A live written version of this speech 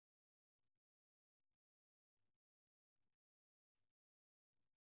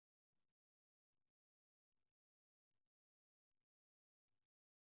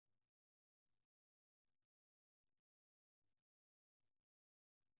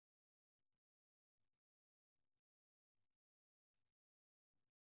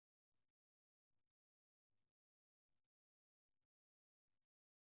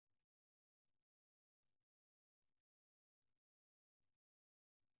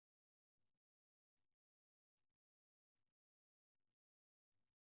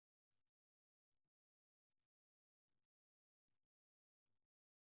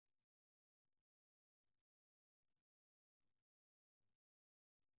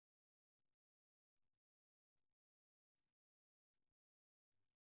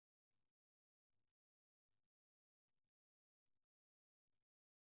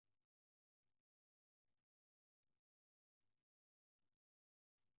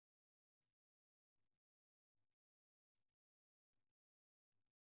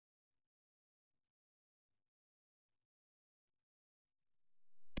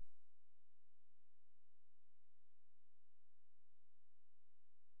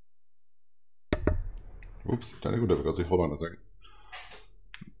Oops, technical difficulty. Hold on a second.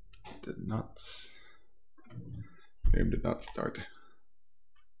 Game did not start.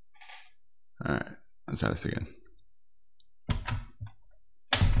 Alright, let's try this again.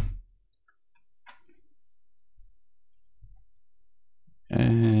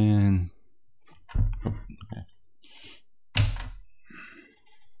 And oh, okay.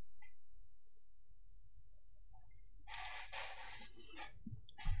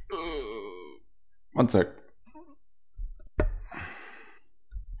 One sec.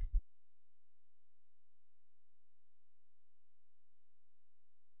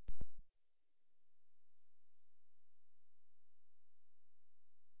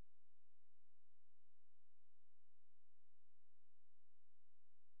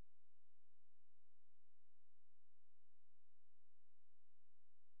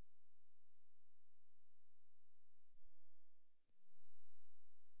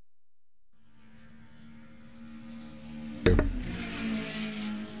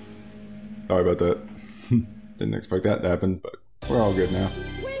 Sorry about that. Didn't expect that to happen, but we're all good now.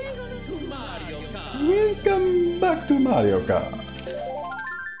 Welcome back to Mario Kart.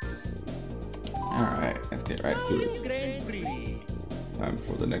 Alright, let's get right to it. Time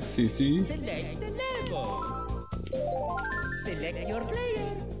for the next CC. Select the level. Select your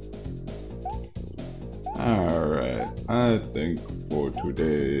player. Alright, I think for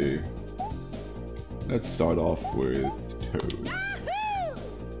today, let's start off with Toad.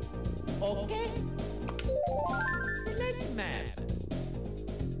 Okay. Select map.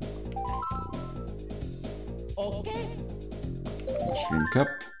 Okay. Mushroom Cup,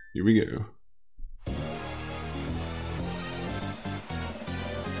 here we go.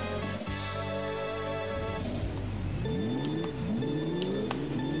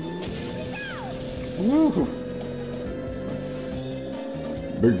 Woo!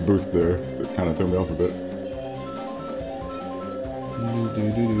 Big boost there. That kind of threw me off a bit.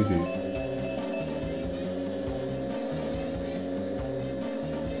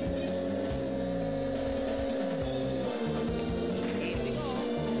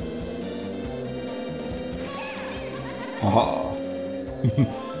 Haha!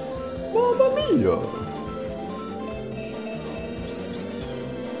 Mamma mia!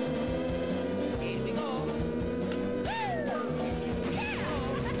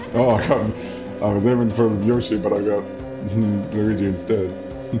 Oh, I was aiming for Yoshi, but I got Luigi instead.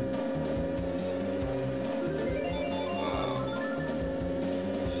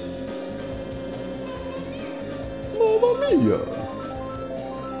 Mamma mia!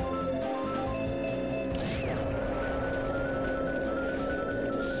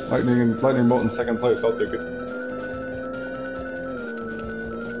 Lightning bolt in second place, I'll take it.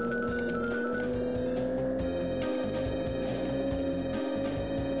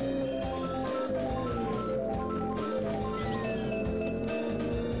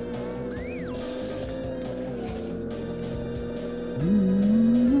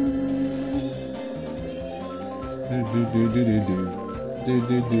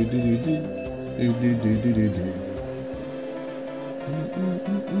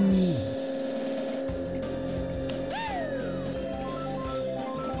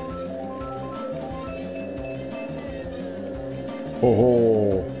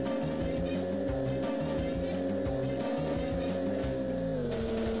 Oh,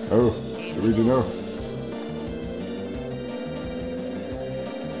 oh, Luigi, no.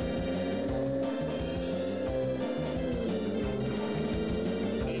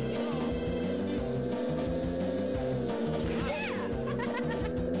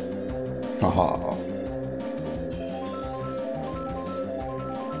 Haha.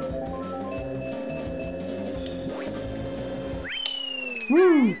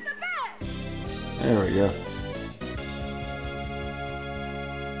 Woo! There we go.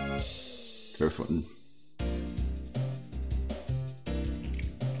 Close one.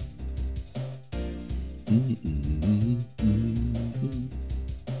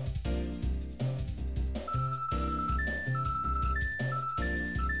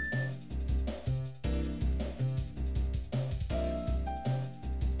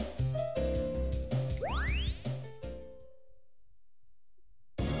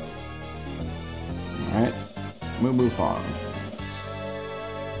 Alright, we'll move on.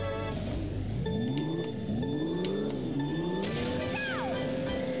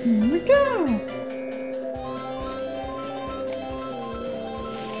 Here we go!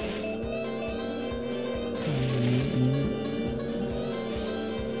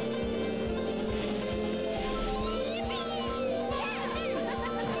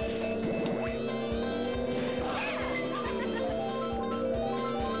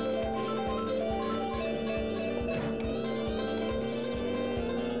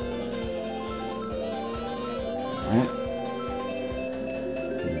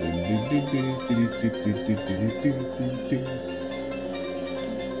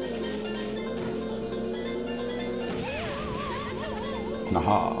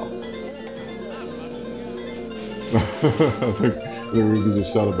 Aha. I think Luigi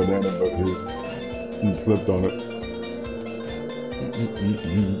just shot a banana, but he slipped on it.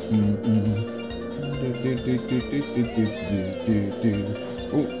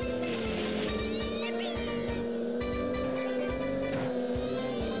 Oh.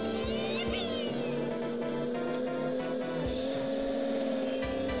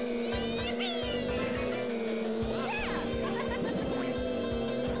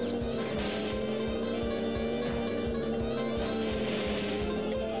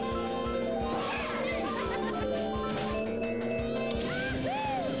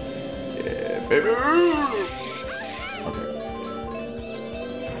 Baby! Okay.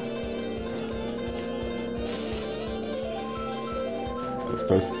 Let's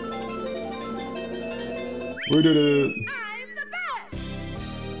press. We did it!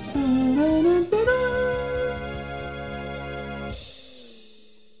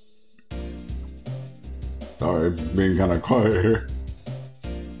 Sorry, being kind of quiet here.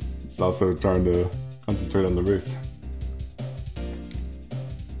 It's also trying to concentrate on the race.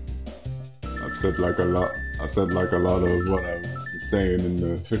 I've said like a lot of what I was saying in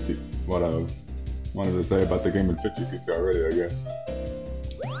the 50, what I wanted to say about the game in 50cc already, I guess.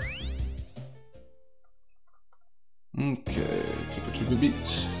 Okay, Chipa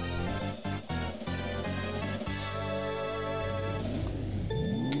Beach.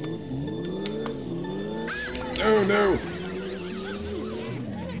 Oh no!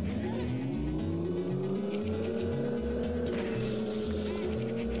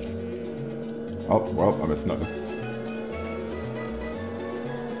 Oh, well, I missed nothing.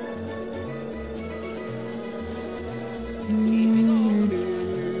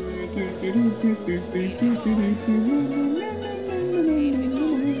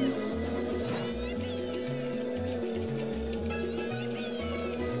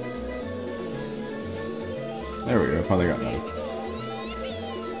 There we go, finally got nothing.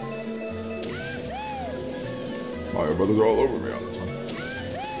 Mario Brothers are all over me on this one.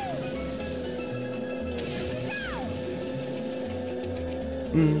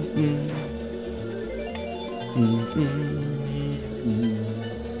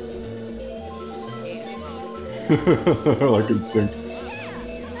 Like in sync.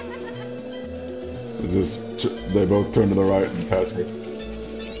 It's just they both turn to the right and pass me.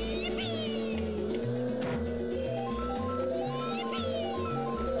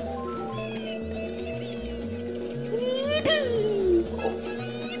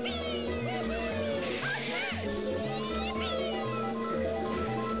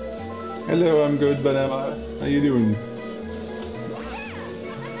 Hello, I'm good, but how you doing?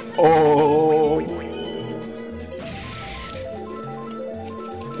 Oh!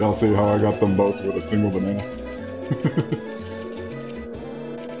 Y'all see how I got them both with a single banana?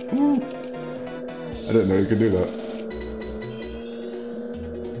 I didn't know you could do that.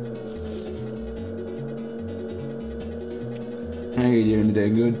 How you doing today?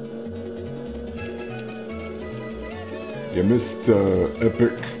 Good? You missed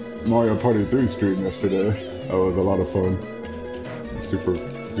epic Mario Party 3 stream yesterday. That was a lot of fun. Super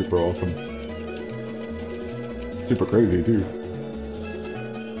awesome. Super crazy too.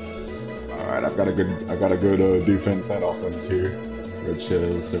 Alright, I've got a good defense and offense here. Good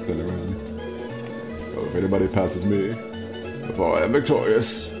shell circling around. So if anybody passes me before I am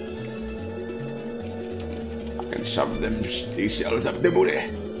victorious, I can shove these shells up the booty.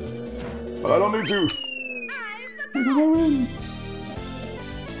 But I don't need to. Because I win.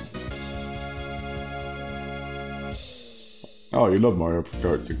 Oh, you love Mario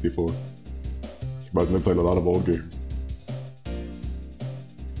Kart 64. Surprisingly played a lot of old games.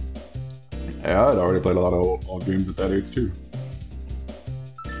 Yeah, I'd already played a lot of old games at that age too.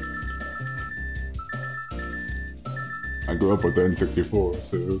 I grew up with the N64,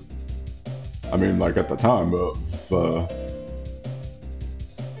 so... I mean, like at the time of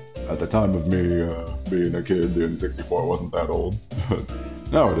me being a kid, the N64 wasn't that old. But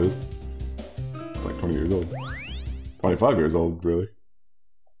now it is. It's like 20 years old. 25 years old, really.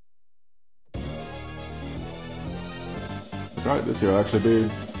 That's right, this year will actually be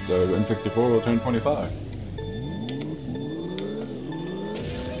the N64 will turn 25.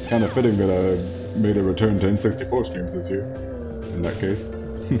 Kind of fitting that I made a return to N64 streams this year, in that case.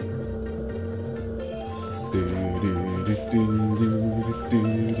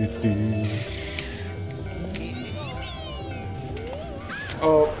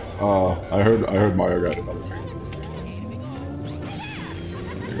 I heard Mario got another change.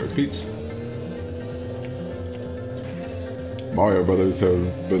 There goes Peach. Mario Brothers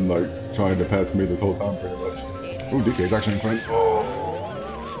have been like trying to pass me this whole time pretty much. Ooh, DK's actually in front. Oh!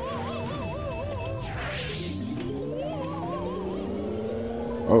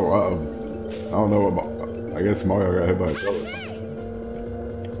 Oh wow. I don't know what I guess Mario got hit by a shell or something.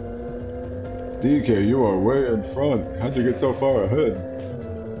 DK, you are way in front. How'd you get so far ahead?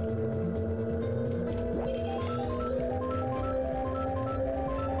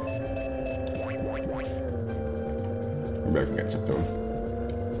 Maybe I can catch up to him.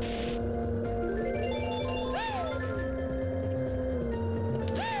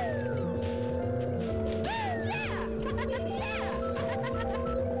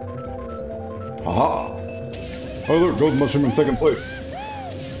 Aha! Oh look, Golden Mushroom in second place.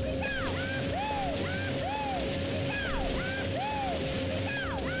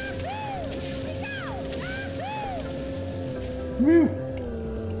 Woo!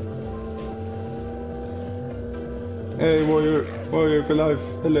 Hey, warrior for life.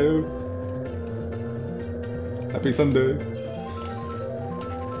 Hello. Happy Sunday.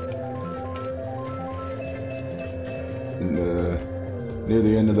 And near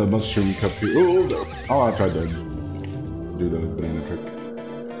the end of the mushroom cup here. Oh no! Oh, I tried to do the banana trick.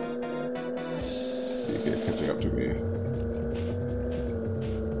 You guys catching up to me.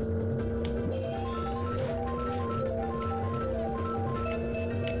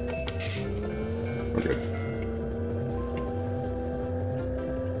 Okay.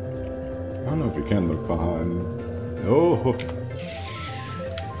 I don't know if you can look behind. Oh!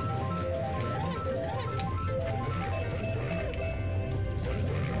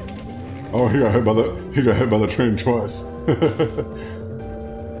 Oh, he got hit by the train twice.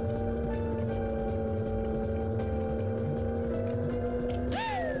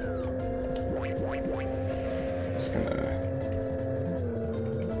 Just gonna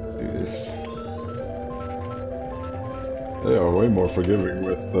do this. They are way more forgiving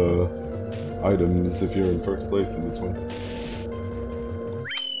with items if you're in first place in this one.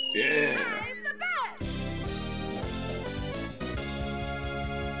 Yeah!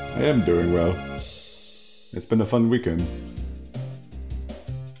 I am doing well. It's been a fun weekend.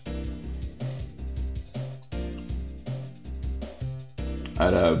 I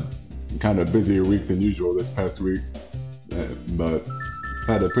had a kind of busier week than usual this past week, but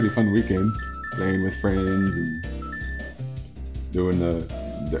had a pretty fun weekend playing with friends and doing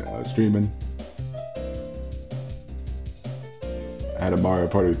streaming. I had a Mario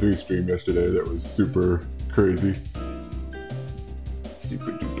Party 3 stream yesterday that was super crazy.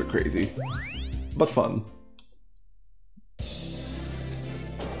 Super duper crazy, but fun. Save.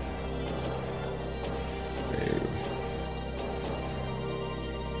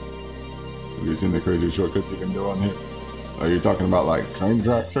 Have you seen the crazy shortcuts you can do on here? Are you talking about like train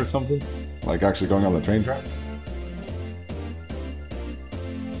tracks or something? Like actually going on the train tracks?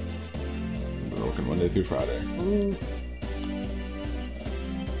 We're working Monday through Friday.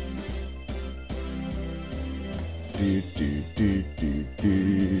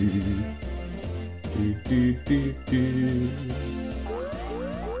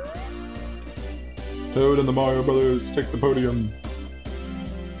 Toad and the Mario Brothers take the podium.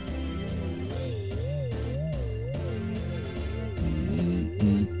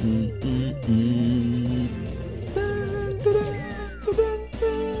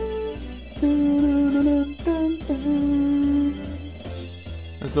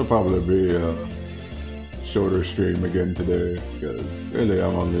 This will probably be a shorter stream again today, because really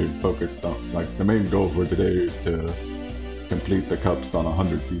I'm only focused on, like, the main goal for today is to complete the cups on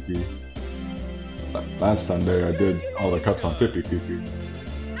 100cc. Last Sunday I did all the cups on 50cc.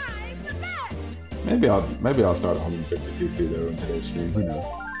 Maybe I'll start 150cc though in today's stream, who knows.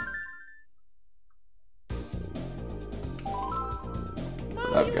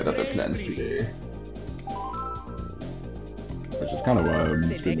 But I've got other plans today. Which is kind of why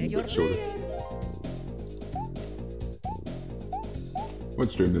I'm streaming a bit shorter. Would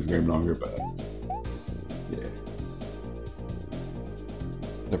stream this game longer, but yeah.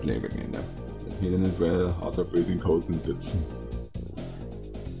 Definitely a good game though. Healing as well, also freezing cold since it's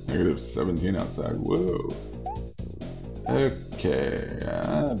 -17 outside. Whoa. Okay,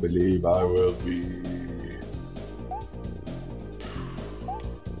 I believe I will be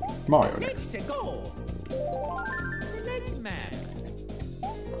Mario next.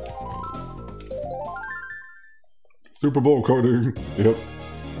 Super Bowl coding. Yep.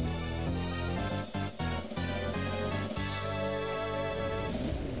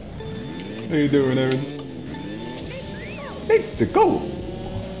 How you doing, Aaron? Let's go!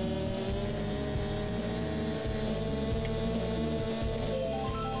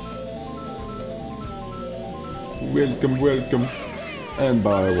 Welcome, welcome. And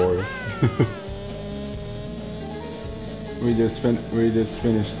bye, Warrior. we just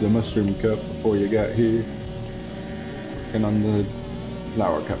finished the mushroom cup before you got here. And on the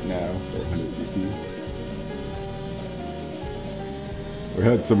flower cup now for 100cc. We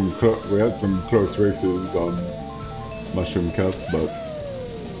had some close races on Mushroom Cup, but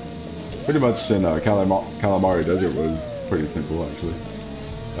pretty much in Calamari Desert was pretty simple actually.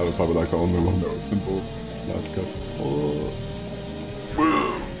 That was probably like the only one that was simple last cup. Oh.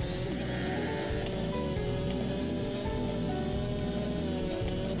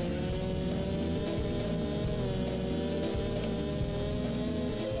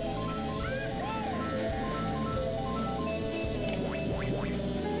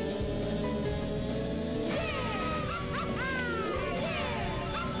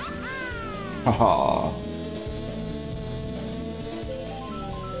 Haha.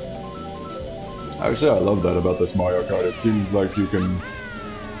 Actually, I love that about this Mario Kart. It seems like you can,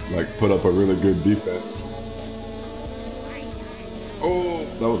 like, put up a really good defense. Oh,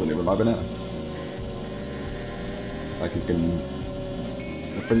 that wasn't even my banana. Like, you can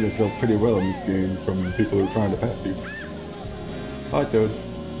defend yourself pretty well in this game from people who are trying to pass you. Hi, Toad.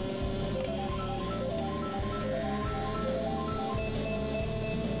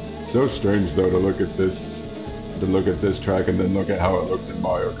 So strange though to look at this track and then look at how it looks in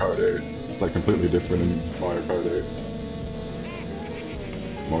Mario Kart 8. It's like completely different in Mario Kart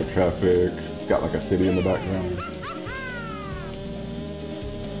 8. More traffic. It's got like a city in the background.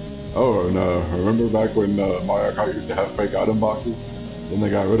 Oh, and remember back when Mario Kart used to have fake item boxes? Then they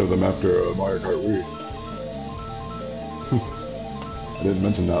got rid of them after Mario Kart Wii. I didn't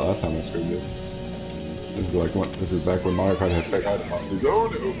mention that last time I streamed this. This is back when Mario Kart had fake item boxes. Oh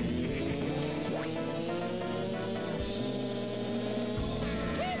no!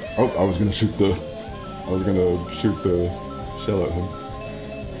 Oh, I was gonna shoot the shell at him.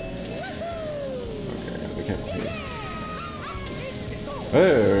 Okay, they can't hear.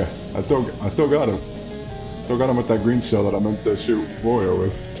 Hey, I still got him. Still got him with that green shell that I meant to shoot Wario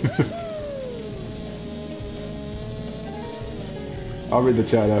with. I'll read the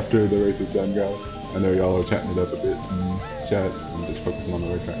chat after the race is done, guys. I know y'all are chatting it up a bit in chat. I'm just focusing on the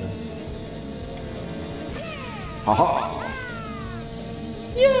race right now. Haha!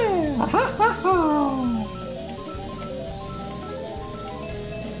 Yeah! Ha ha ha!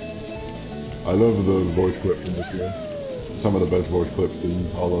 I love the voice clips in this game. Some of the best voice clips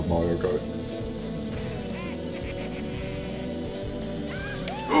in all of Mario Kart.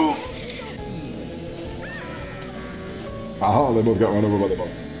 Aha, they both got run over by the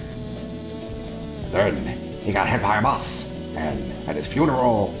bus. Then he got hit by a bus, and at his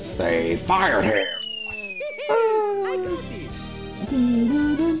funeral, they fired him. I got this.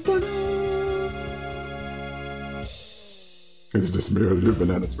 It's just mirrored your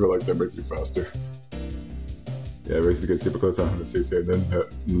bananas feel like they make you faster. Yeah, races get super close to 100cc and then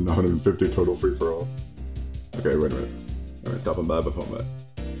hit 150 total free for all. Okay, wait a minute. Alright, stop and by before my...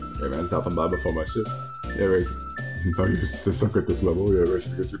 Hey man, stop and by before my shift. Yeah, race. I used to suck at this level. Yeah,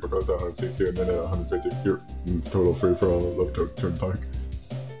 races get super close to 100cc and then at 150 total free for all. I love Turnpike.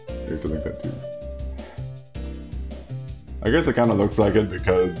 You have to think that too. I guess it kind of looks like it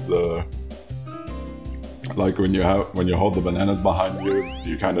because the... Like when you hold the bananas behind you,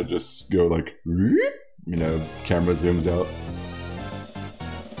 you kind of just go like, you know, camera zooms out.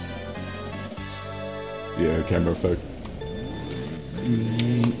 Yeah, camera effect.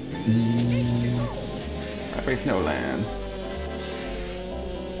 Happy Snowland.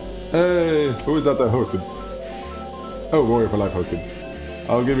 Hey, who is that hosted? Oh, Warrior for Life hosted.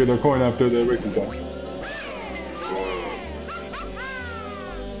 I'll give you the coin after the race is done.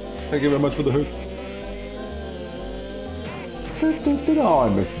 Thank you very much for the host. Oh, I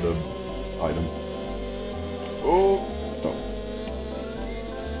missed the item. Oh, no.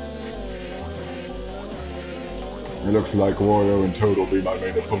 It looks like Wario and Toad will be my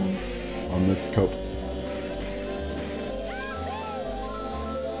main opponents on this cup.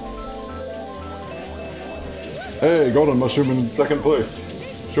 Hey, Golden Mushroom in second place.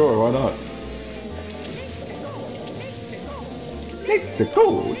 Sure, why not? Let's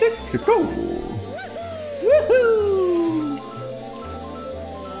go, let's go. Woohoo!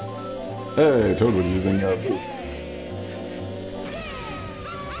 Hey, Toad was using blue.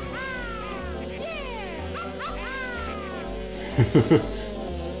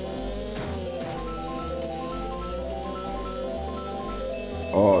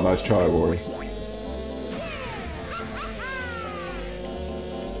 Oh, nice try, Wari.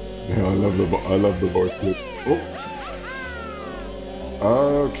 Yeah, I love the voice clips. Oh.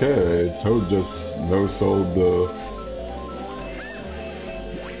 Okay, Toad just no-sold the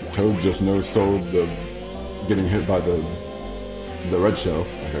Toad just no-sold the getting hit by the red shell.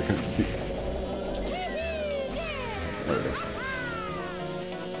 Like, I couldn't speak. There we go.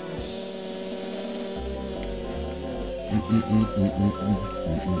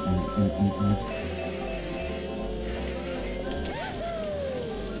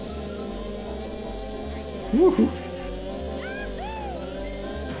 Woohoo!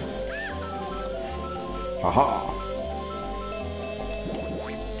 Haha!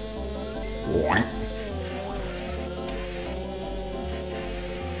 Boing.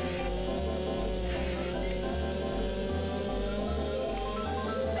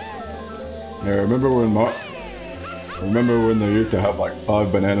 Yeah, remember when they used to have like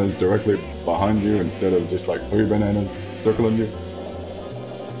 5 bananas directly behind you instead of just like 3 bananas circling you?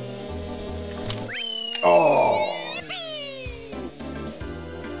 Oh!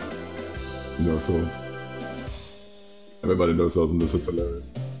 No soul. Everybody knows souls in this, it's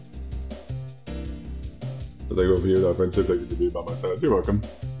hilarious. So thank you for your friendship, thank you for being by my side. You're welcome.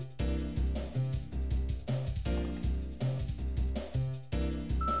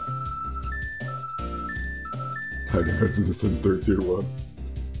 I guess this in 3, 2, 1.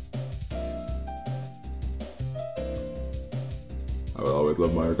 I will always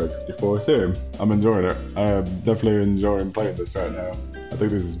love Mario Kart 64. Same. I'm enjoying it. I am definitely enjoying playing this right now. I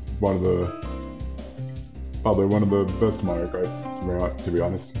think this is probably one of the best Mario Karts, to be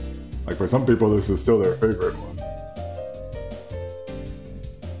honest. Like, for some people, this is still their favorite one.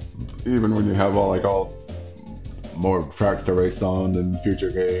 Even when you have all more tracks to race on than future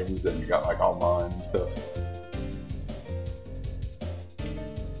games, and you got like online and stuff.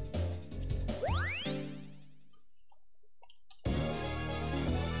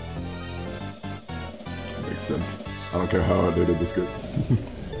 Makes sense. I don't care how outdated this gets.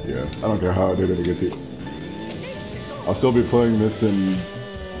 Yeah, I don't care how outdated it gets either. I'll still be playing this in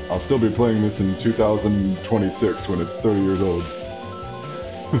 2026 when it's 30 years old.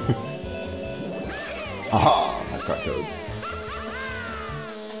 Aha! I cracked Toad.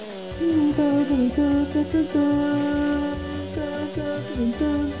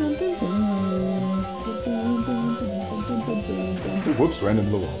 Whoops, ran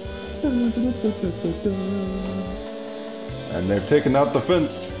into the wall. And they've taken out the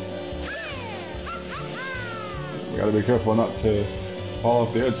fence. We gotta be careful not to fall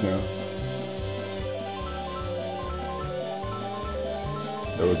off the edge now.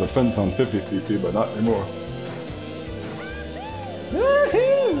 There was a fence on 50cc, but not anymore.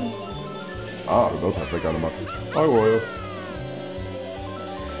 Ah, we both have fake automaxes. Hi, Royal.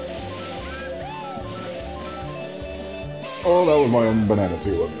 Oh, that was my own banana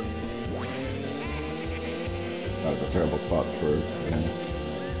too, wasn't it? That was a terrible spot for banana.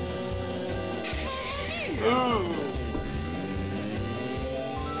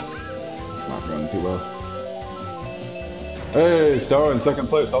 It's not going too well. Hey, Star in second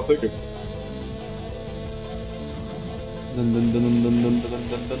place, I'll take it.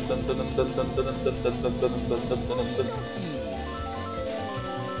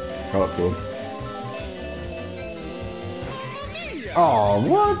 Caught up to him. Aw,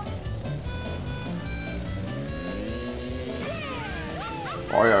 what?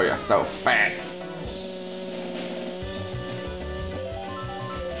 Oreo, you're so fat.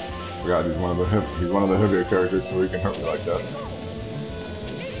 God, he's one of the heavier characters, so he can hurt me like that.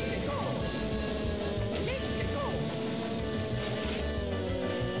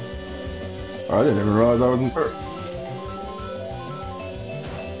 Oh, I didn't even realize I was in first.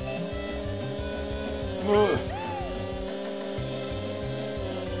 Ugh.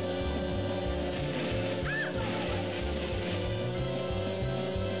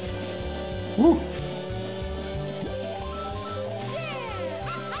 Woo!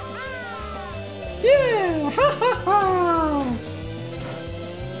 Yeah! Ha ha ha!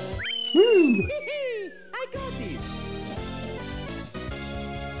 Woo! I got this!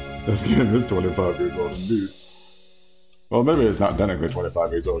 This game is 25 years old indeed. Well, maybe it's not technically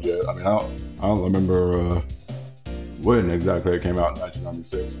 25 years old yet. I mean, I don't remember when exactly it came out in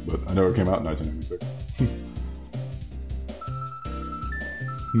 1996, but I know it came out in 1996.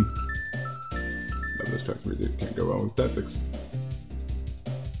 This track's music can't go wrong with classics.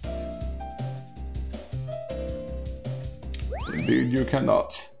 Indeed, you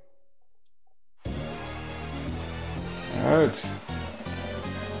cannot. Alright.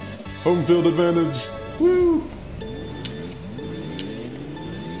 Home field advantage. Woo!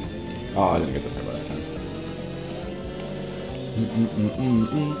 Oh, I didn't get the pair by that time.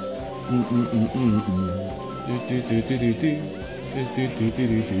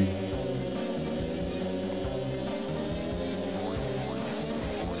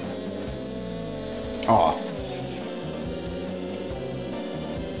 Aw.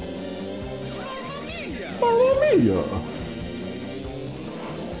 Mamma mia!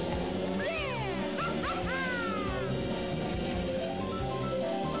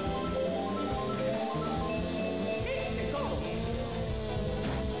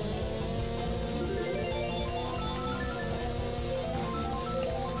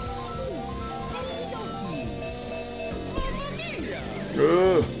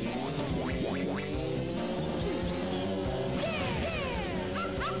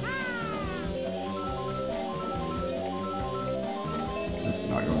 This is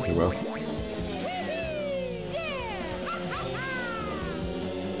not going too well.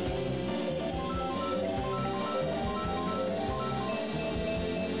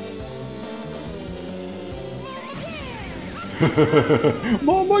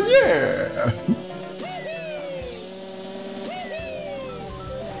 Mama, yeah!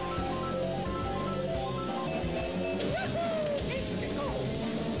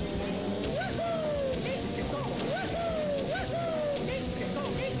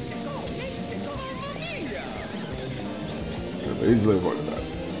 Could've easily avoided that.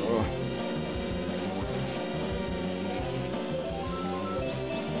 Ugh.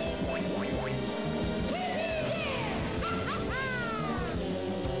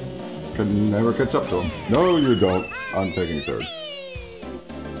 Can never catch up to him. No, you don't. I'm taking third.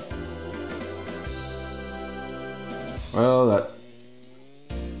 Well, that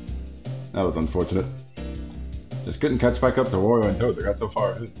was unfortunate. Just couldn't catch back up to Wario and Toad. They got so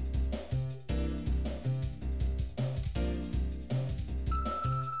far ahead.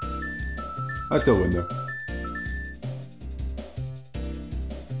 I still win though.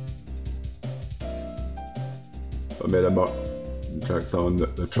 I made a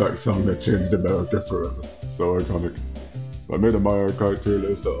the track song that changed America forever. So iconic. If I made a Mario Kart tier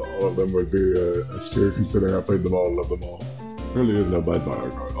list, all of them would be S tier, considering I played them all and loved them all. Really is no bad Mario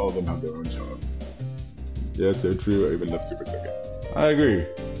Kart. All of them have their own charm. Yes, they're true. I even love Super Circuit. I agree.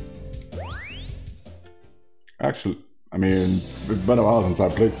 Actually, I mean, it's been a while since I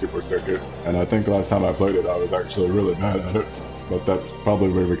played Super Circuit, and I think the last time I played it, I was actually really bad at it. But that's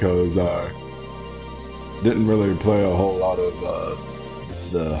probably because I didn't really play a whole lot of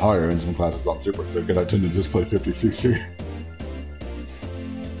the higher engine classes on Super Circuit. I tend to just play 50cc.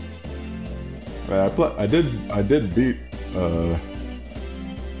 I did beat.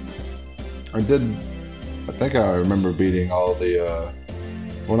 I think I remember beating all the.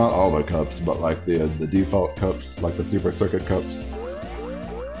 Well, not all the cups, but like the default cups, like the Super Circuit cups.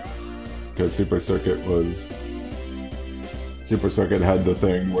 Because Super Circuit had the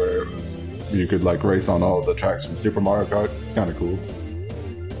thing where you could like race on all the tracks from Super Mario Kart. It's kind of cool.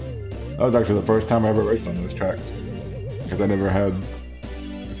 That was actually the first time I ever raced on those tracks, because I never had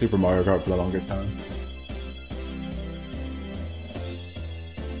Super Mario Kart for the longest time.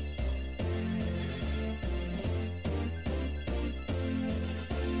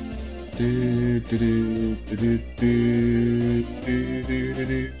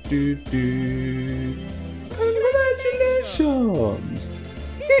 Congratulations!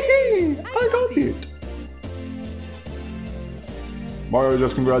 I got it! Mario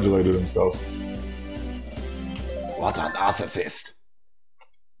just congratulated himself. What a narcissist!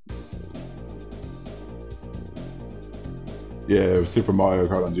 Yeah, it was Super Mario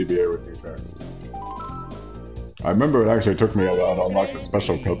Kart on GBA with new tracks. I remember it actually took me a while to unlock the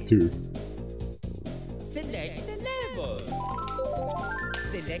special cup too. Select the level.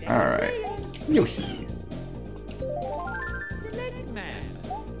 Select Alright. Yoshi. Select map.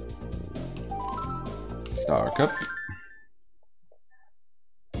 Star Cup.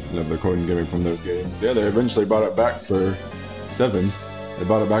 Love the coin gimmick from those games. Yeah, they eventually bought it back for 7. They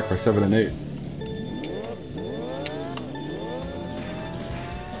bought it back for 7 and 8.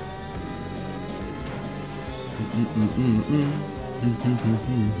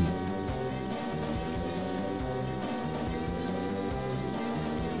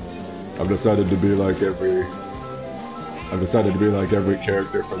 I've decided to be like every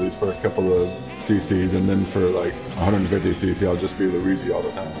character for these first couple of CCs, and then for like 150cc I'll just be Luigi all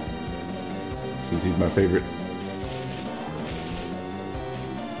the time, since he's my favorite.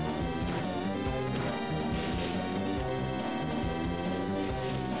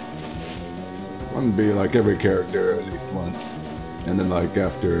 I want to be like every character at least once, and then like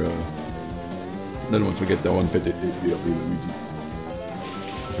after, then once we get to 150cc I'll be Luigi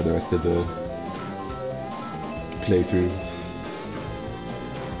for the rest of the playthrough.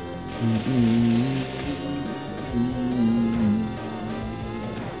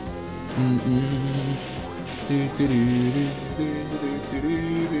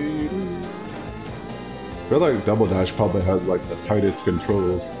 feel like Double Dash probably has like the tightest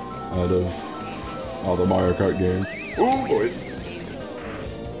controls out of all the Mario Kart games. Oh boy!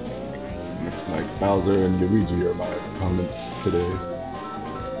 Looks like Bowser and Luigi are my opponents today.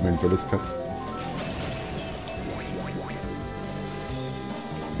 I mean, for this cup.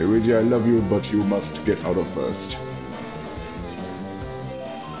 Luigi, I love you, but you must get out of first.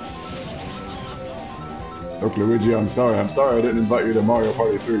 Look, Luigi, I'm sorry I didn't invite you to Mario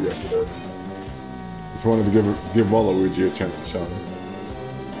Party 3 yesterday. Just wanted to give Waluigi a chance to shine.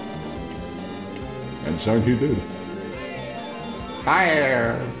 And shine he did.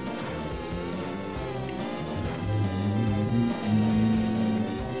 Fire!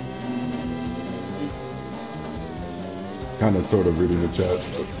 Kind of sort of reading the chat,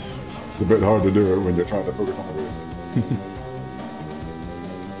 but it's a bit hard to do it when you're trying to focus on the race.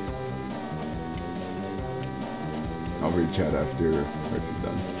 I'll read chat after race is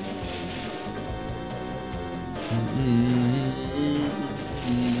done.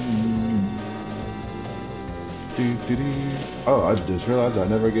 Oh, I just realized I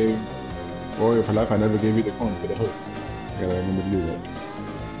never gave Warrior for Life. I never gave you the coin for the host. I gotta remember to do that.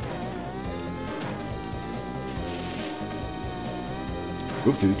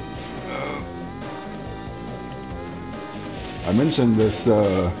 Oopsies. I mentioned this,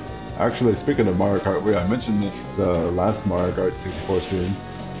 actually speaking of Mario Kart Wii, I mentioned this last Mario Kart 64 stream.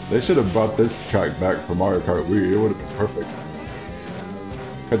 They should have brought this track back for Mario Kart Wii, it would have been perfect.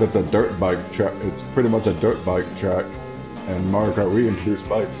 Because it's a dirt bike track, it's pretty much a dirt bike track, and Mario Kart Wii introduced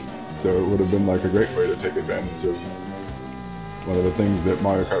bikes, so it would have been like a great way to take advantage of one of the things that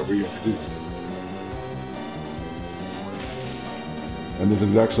Mario Kart Wii introduced. And this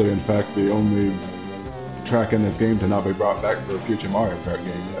is actually, in fact, the only track in this game to not be brought back for a future Mario Kart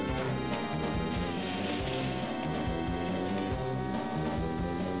game yet.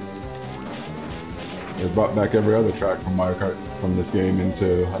 They brought back every other track from Mario Kart from this game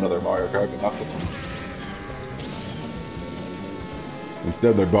into another Mario Kart, but not this one.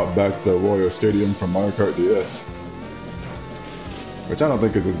 Instead, they brought back the Wario Stadium from Mario Kart DS, which I don't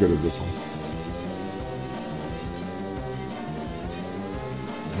think is as good as this one.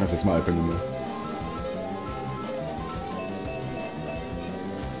 That's just my opinion though.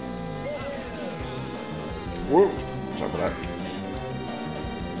 Whoa! Sorry for that.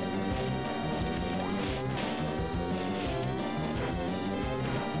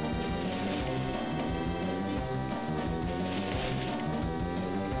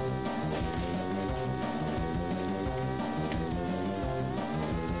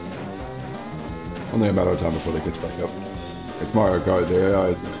 Only a matter of time before they catch back up. It's Mario Kart, the AI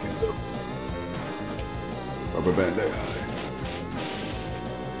is gonna catch up. Rubber band AI.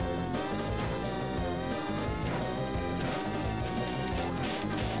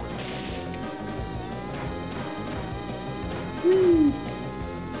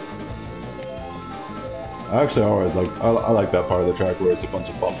 I actually always like, I like that part of the track where it's a bunch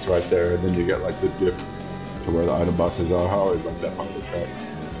of bumps right there, and then you get like the dip to where the item boxes are. I always like that part of the track.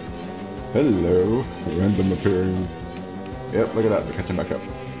 Hello, random appearing. Yep, look at that, they're catching back up.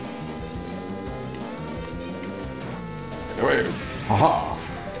 Anyway, haha!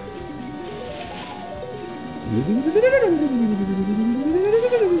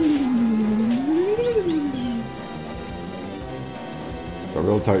 It's a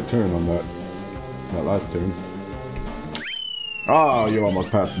real tight turn on that last turn. Ah, you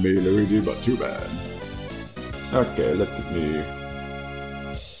almost passed me, Luigi, but too bad. Okay, look at me.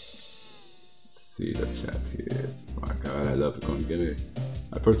 See the chat here. Oh my god, I love Going Gimme.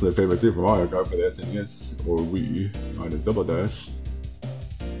 My personal favorite Super Mario Kart for the SNES or Wii. Mine is Double Dash.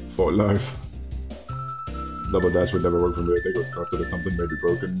 For life. Double Dash would never work for me. I think it was corrupted or something, maybe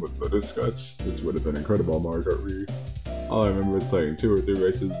broken with the disc scratch. This would have been incredible on Mario Kart Wii. All I remember is playing 2 or 3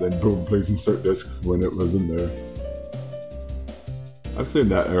 races, then boom, please insert disc when it was in there. I've seen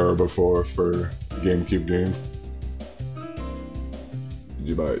that error before for GameCube games. Did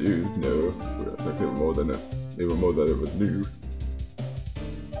you buy it used? No. That's even more than it was new.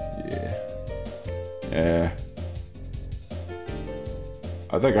 Yeah.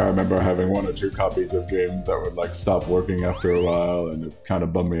 I think I remember having 1 or 2 copies of games that would like stop working after a while, and it kind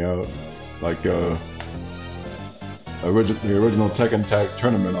of bummed me out. Like the original Tekken Tag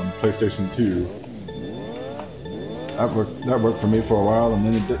Tournament on PlayStation 2. That worked for me for a while, and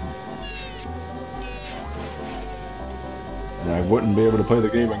then it didn't. And I wouldn't be able to play the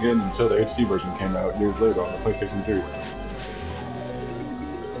game again until the HD version came out years later on the PlayStation 3.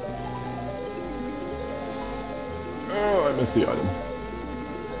 Oh, I missed the item.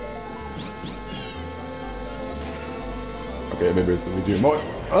 Okay, maybe it's the Luigi more.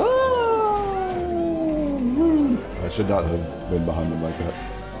 Oh! I should not have been behind him like that.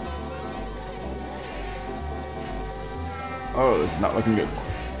 Oh, this is not looking good for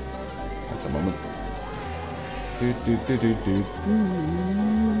me at the moment.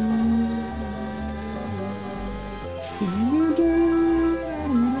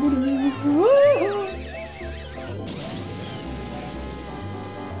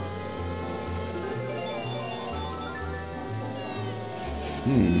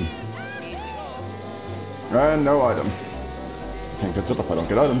 And no item. Can't catch up if I don't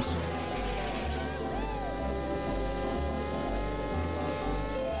get items.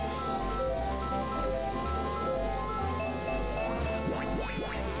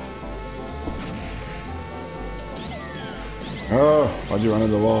 Oh, why'd you run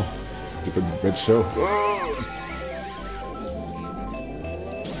into the wall? Stupid red show.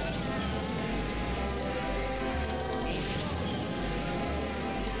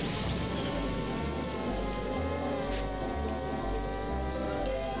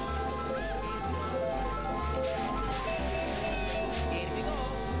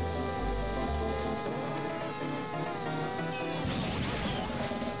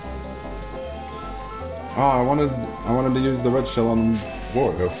 Oh, I wanted to use the red shell on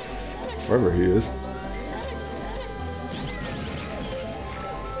Wario, wherever he is.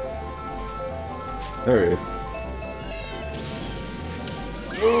 There he is.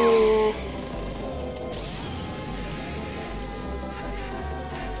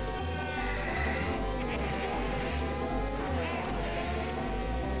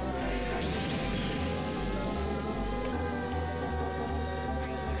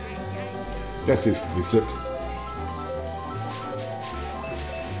 Guess he slipped.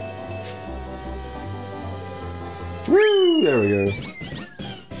 Woo! There we go.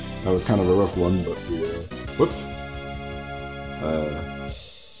 That was kind of a rough one, but we, whoops.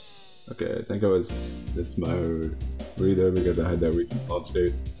 Okay, I think I was this mode reader because I had that recent launch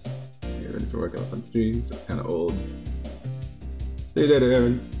date. You're ready for workout on stream, so it's kind of old. See you later,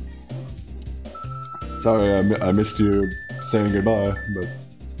 Aaron. Sorry, I missed you saying goodbye, but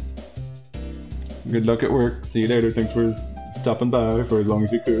good luck at work. See you later. Thanks for stopping by for as long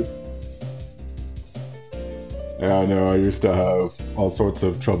as you could. Yeah, I know. I used to have all sorts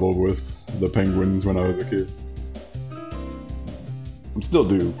of trouble with the penguins when I was a kid. I still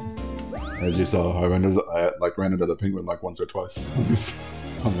do. As you saw, I ran into the penguin like once or twice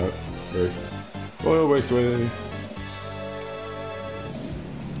on that race. Royal Raceway.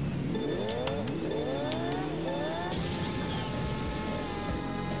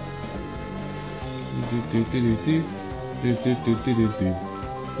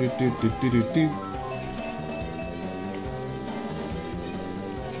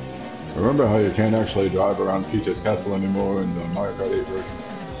 Remember how you can't actually drive around Peach's Castle anymore in the Mario Kart 8 version?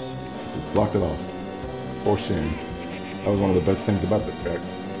 Just blocked it off. For shame. That was one of the best things about this pack.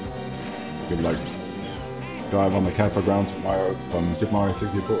 You could like drive on the castle grounds from Super Mario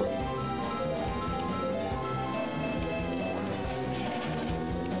 64.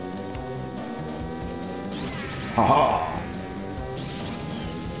 Haha!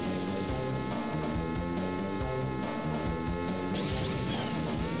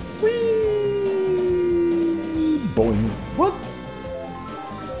 Whee! Boing. What?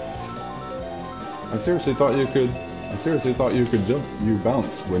 I seriously thought you could jump, you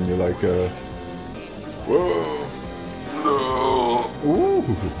bounce when you're like, whoa! No! Ooh!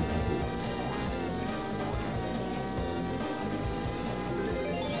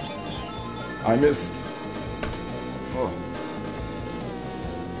 I missed. Oh.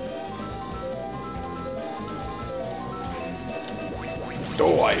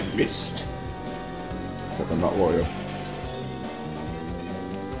 Oh, I missed. Except I'm not Wario.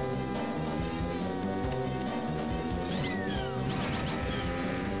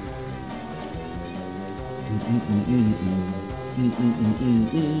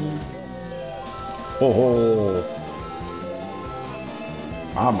 Oh ho!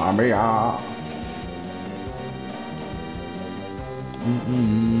 Mamma mia!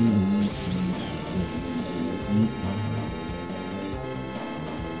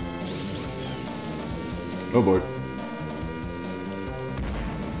 Oh boy.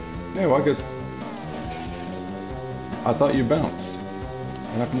 Yeah, well, I could. I thought you bounced.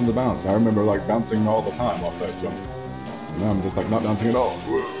 What happened to the bounce? I remember like bouncing all the time off that jump. And now I'm just like not bouncing at all.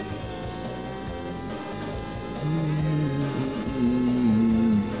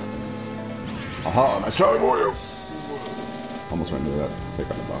 Aha, nice try, Wario! Almost went into that. Take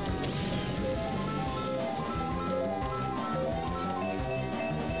out the box.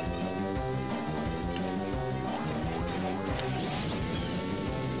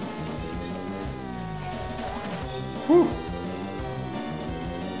 Whew.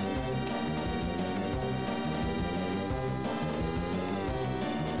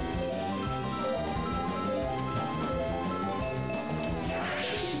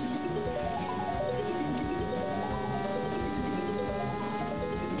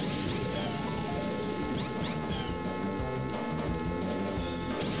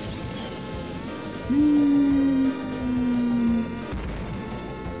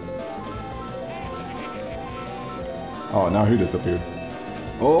 Oh, now he disappeared.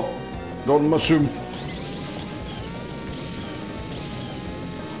 Oh, golden mushroom.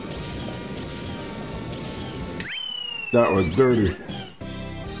 That was dirty.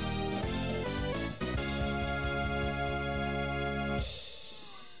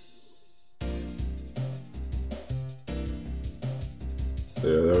 Yeah,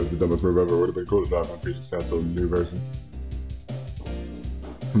 that was the dumbest move ever. Would have been cool to have on Peach's Castle in the new version.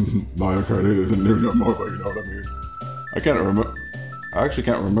 Mario Kart 8 isn't new no more, but you know what I mean. I can't remember. I actually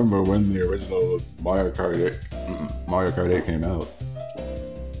can't remember when the original Mario Kart 8 came out.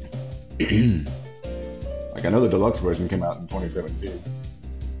 Like I know the deluxe version came out in 2017.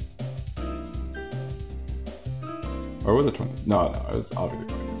 Or was it 20? No, it was obviously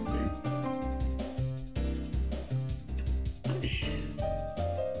 2017.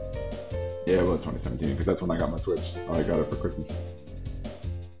 Yeah, it was 2017 because that's when I got my Switch. I got it for Christmas.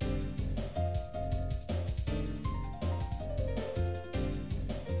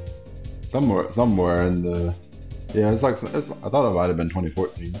 Somewhere in the, yeah, I thought it might have been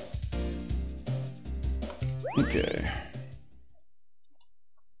 2014. Okay.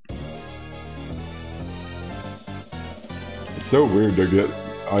 It's so weird to get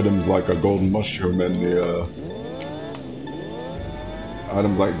items like a golden mushroom and the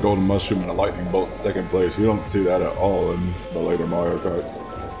items like golden mushroom and a lightning bolt in second place. You don't see that at all in the later Mario Karts.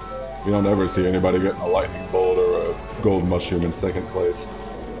 You don't ever see anybody getting a lightning bolt or a gold mushroom in second place.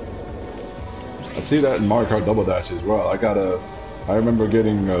 I see that in Mario Kart Double Dash as well. I remember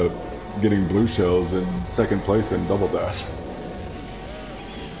getting blue shells in second place in Double Dash.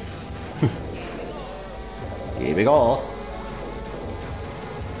 Here we go.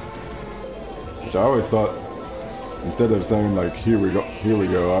 Which I always thought, instead of saying like here we go,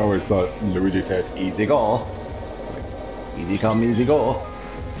 I always thought Luigi said Easy go. Like, easy come, easy go.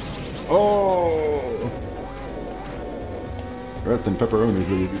 oh. Rest in pepperonis,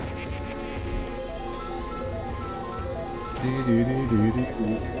 Luigi.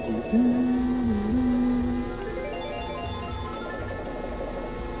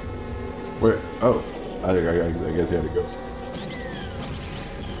 Wait, oh, I guess he had a ghost.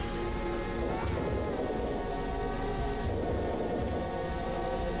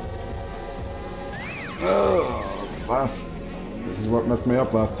 Oh, this is what messed me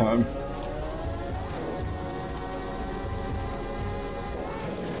up last time.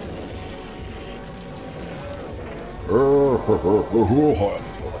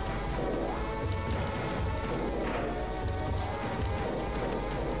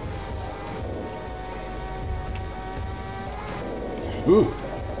 Ooh.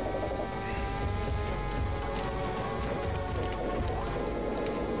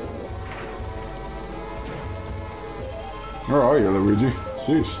 Where are you, Luigi?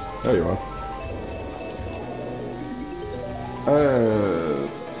 Sheesh. There you are.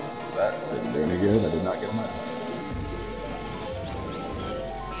 That didn't do any good. I did not get him out.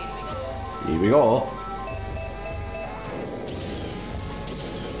 Here we go.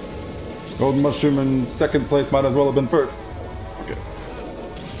 Golden mushroom in second place might as well have been first. Okay.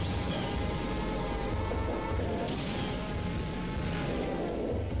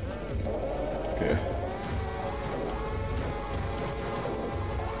 Okay.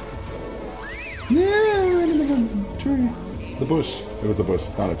 Yeah, in the tree. The bush. It was a bush.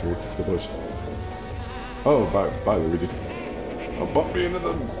 It's not a tree. It's a bush. Oh, bye, Luigi. Don't bump me into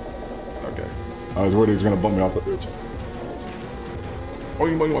the... Okay. I was worried he was going to bump me off the bridge.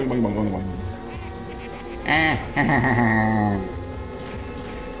 Oing, oing, oing, oing, oing, oing, oing.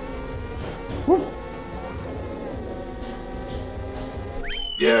 Woo.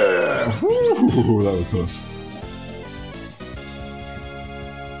 Yeah! Woo, that was close.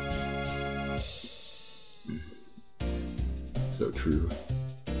 So true.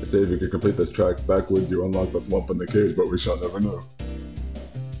 They say if you can complete this track backwards, you unlock the flump in the cage, but we shall never know.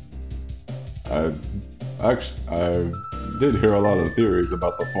 I did hear a lot of theories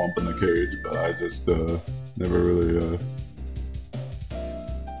about the flump in the cage, but I just never really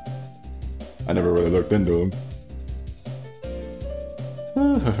looked into them.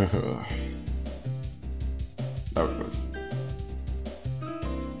 That was close.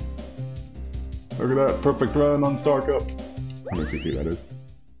 Look at that, perfect run on Star Cup. How many CC that is?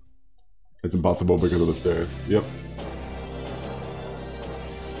 It's impossible because of the stairs. Yep.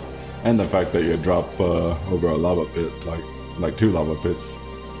 And the fact that you drop over a lava pit, like 2 lava pits.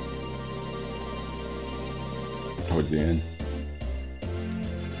 Towards the end.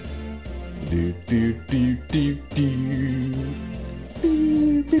 Do do do do do.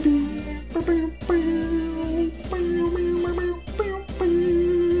 Do do do.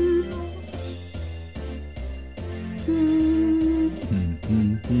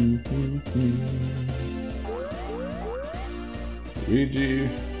 Luigi,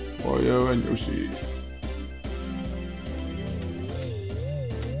 Wario, and Yoshi.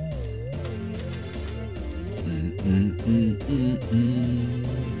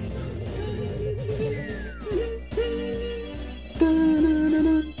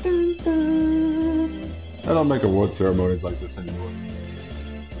 I don't make award ceremonies like this anymore.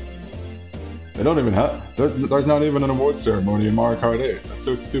 They don't even have. There's not even an award ceremony in Mario Kart 8. That's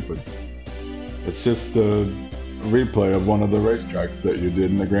so stupid. It's just a replay of one of the racetracks that you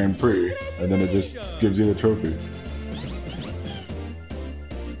did in the Grand Prix, and then it just gives you the trophy.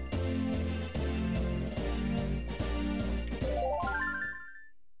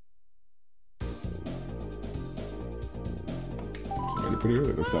 Made it pretty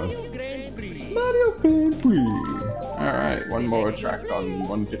early this time. Mario Grand Prix! Alright, one more track on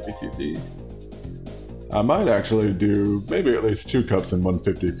 150cc. I might actually do maybe at least 2 cups in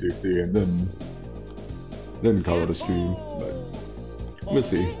 150cc and then call it a stream, but we'll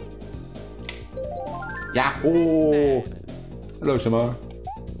see. Yeah. Oh, hello Shamar.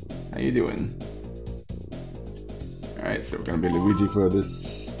 How you doing? All right, so we're gonna be Luigi for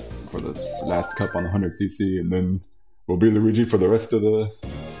this last cup on 100cc, and then we'll be Luigi for the rest of the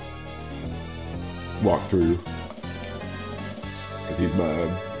walkthrough. 'Cause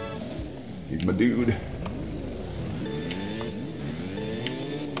he's my dude.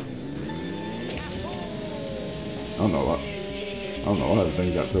 I don't know why the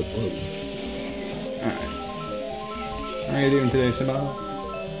thing got so slow. Alright. How are you doing today, Shema?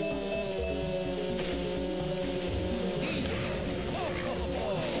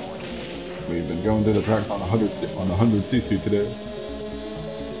 We've been going through the tracks on 100cc today.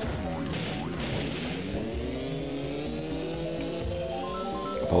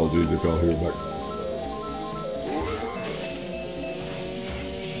 Apologies if y'all hear back.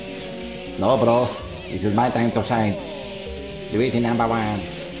 No, bro. This is my time to shine. Luigi number 1.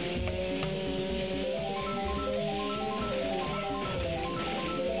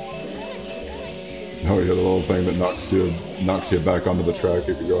 Oh, yeah, the little thing that knocks you back onto the track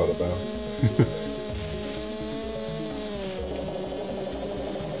if you go out of bounds.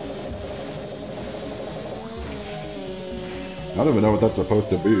 I don't even know what that's supposed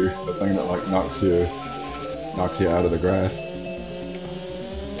to be. The thing that like knocks you out of the grass.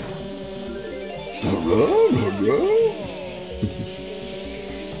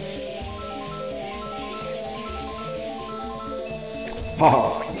 Ha!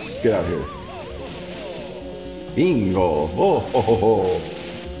 Get out here. Bingo! Oh ho ho ho!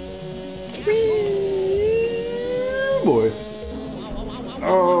 Whee! Boy!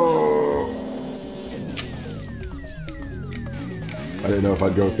 Oh! I didn't know if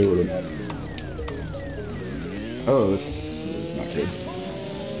I'd go through it or not. Oh, this is not good.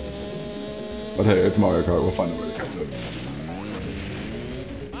 But hey, it's Mario Kart, we'll find a way to catch up.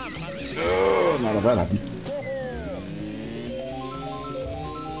 Oh, not if that happens.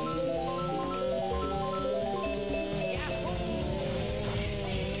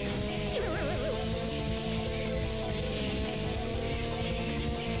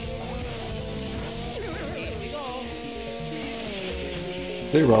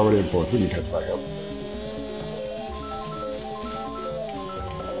 They were already in 4th, we can catch back up.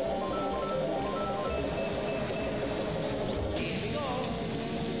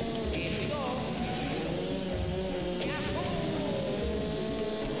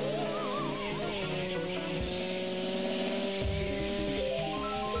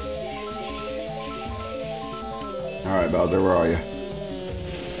 Alright, Bowser, where are you?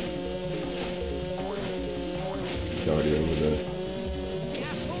 He's already over there.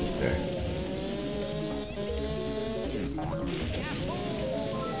 Okay.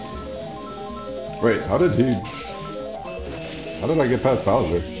 Wait, how did I get past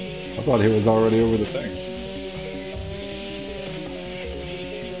Bowser? I thought he was already over the thing.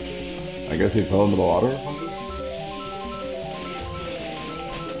 I guess he fell into the water or something?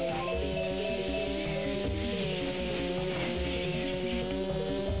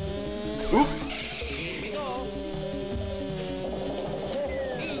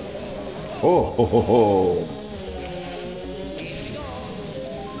 Oh, ho, ho, ho.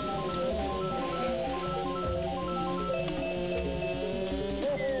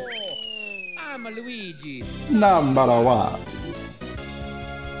 I'm Luigi. Number one.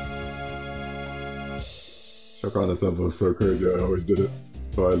 Shock on this level is so crazy, I always did it.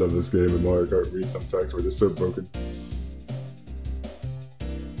 That's why I love this game, and Mario Kart Wii some tracks were just so broken.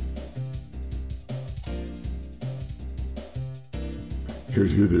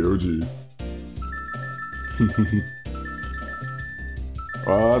 Here's you, the OG.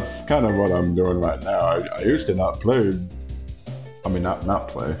 Well, that's kind of what I'm doing right now. I used to not play. I mean, not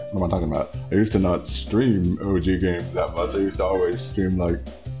play. What am I talking about? I used to not stream OG games that much. I used to always stream like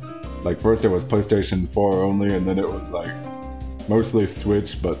first it was PlayStation 4 only, and then it was like mostly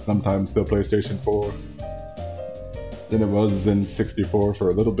Switch, but sometimes still PlayStation 4. Then it was in 64 for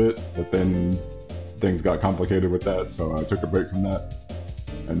a little bit, but then things got complicated with that, so I took a break from that.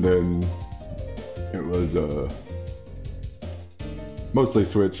 And then it was mostly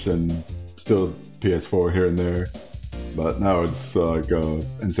Switch and still PS4 here and there. But now it's like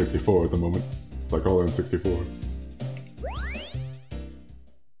N64 at the moment. It's like all N64.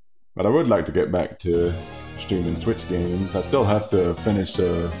 But I would like to get back to streaming Switch games. I still have to finish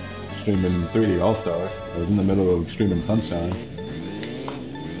streaming 3D All-Stars. I was in the middle of streaming Sunshine.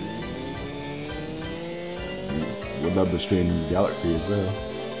 Would love to stream Galaxy as well.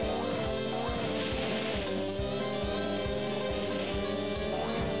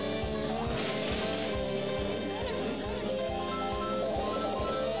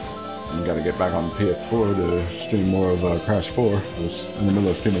 I gotta get back on PS4 to stream more of Crash 4. I was in the middle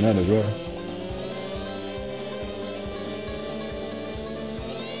of streaming that as well.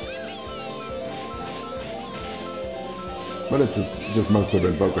 But it's just mostly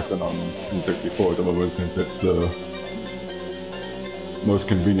been focusing on N64 at the moment, since it's the most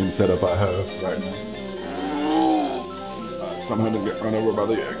convenient setup I have right now. Somehow didn't get run over by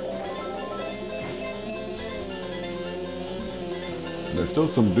the egg. There's still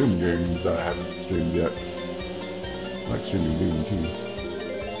some Doom games that I haven't streamed yet. I like streaming Doom too.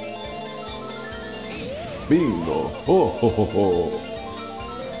 Bingo! Ho ho ho ho!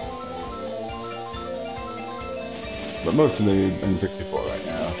 But mostly N64 right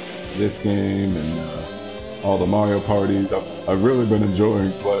now. This game and all the Mario parties. I've really been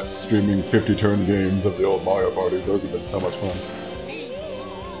enjoying streaming 50-turn games of the old Mario parties. Those have been so much fun.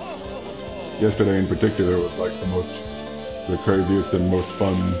 Yesterday in particular was like the craziest and most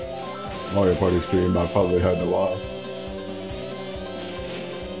fun Mario Party stream I've probably had in a while.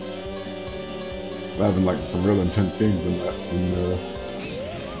 I'm having like some real intense games in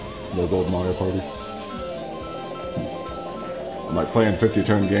those old Mario parties. I'm like playing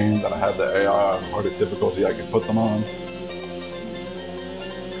 50-turn games and I have the AI on the hardest difficulty I can put them on.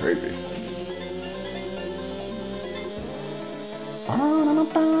 Crazy.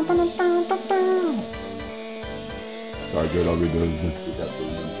 Sorry, dude, I'll read those messages after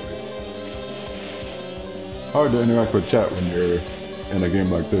the hard to interact with chat when you're in a game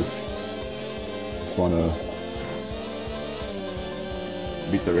like this. Just wanna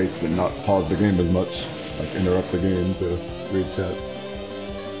beat the race and not pause the game as much. Like interrupt the game to read chat.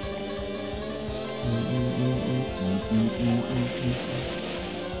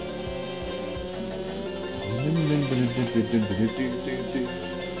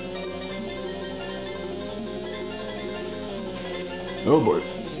 Oh boy.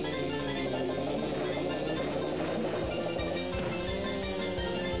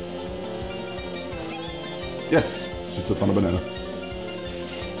 Yes! She slipped on a banana.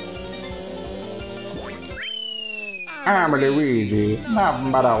 I'm Luigi.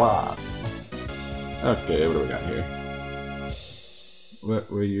 Number one. Okay, what do we got here? What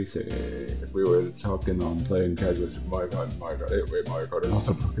were you saying? If we were talking on playing casual Super Mario Kart, Mario Kart 8, wait, Mario Kart is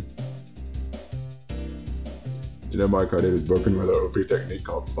also broken. You know Mario Kart 8 is broken with an OP technique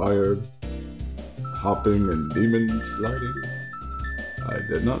called fire, hopping, and demon sliding? I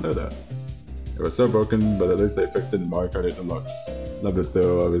did not know that. It was so broken, but at least they fixed it in Mario Kart 8 Deluxe. Loved it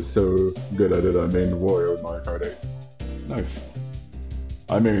though, I was so good at it I main Wario with Mario Kart 8. Nice.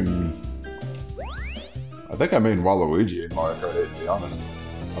 I think I main Waluigi in Mario Kart 8, to be honest.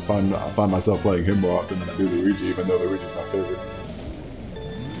 I find myself playing him more often than I do Luigi, even though Luigi's my favorite.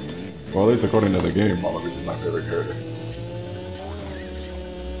 Well, at least according to the game, Waluigi's my favorite character.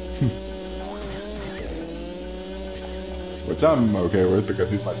 Which I'm okay with, because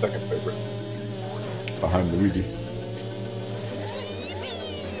he's my second favorite. Behind Luigi.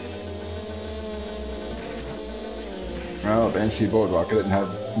 Well, Banshee Boardwalk, I didn't have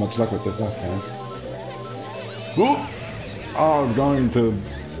much luck with this last time. Ooh! Oh, I was going to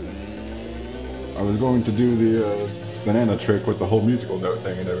I was going to do the banana trick with the whole musical note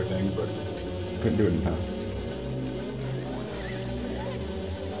thing and everything, but couldn't do it in time.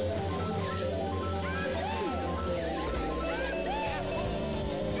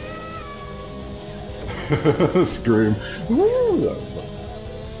 Scream. Woo, that was close.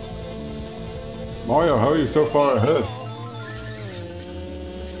 Mario, how are you so far ahead?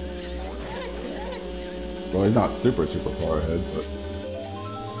 Well, he's not super far ahead, but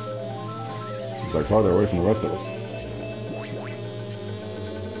he's like farther away from the rest of us.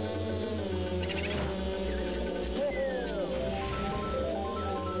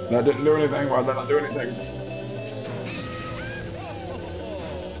 That didn't do anything. Why did that not do anything?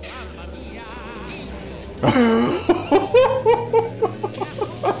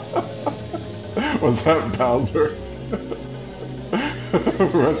 Was that Bowser?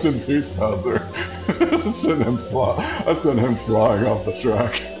 Rest in peace, Bowser. I sent him flying off the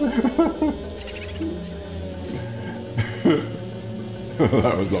track.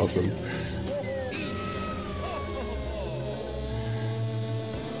 That was awesome.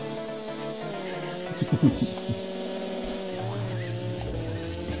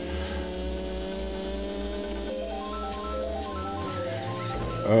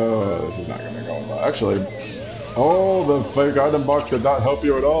 Oh, this is not gonna go well. Actually, oh, the fake item box did not help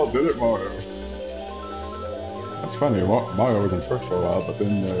you at all, did it, Mario? That's funny. Mario was in first for a while, but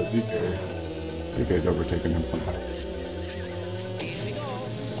then DK's overtaken him somehow.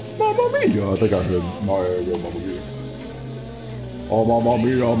 Mamma mia! I think I heard Mario go Mamma mia. Oh, Mamma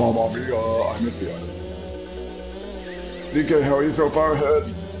mia, Mamma mia! I missed the item. DK, how are you so far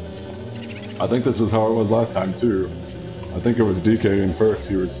ahead? I think this was how it was last time too. I think it was DK in first.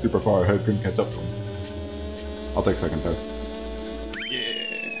 He was super far ahead, couldn't catch up to him. I'll take second though. Yeah.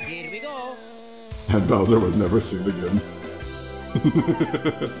 Here we go. And Bowser was never seen again.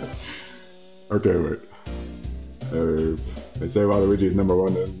 Okay, wait. They say Waluigi is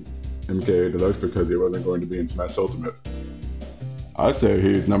 #1 in MK8 Deluxe because he wasn't going to be in Smash Ultimate. I say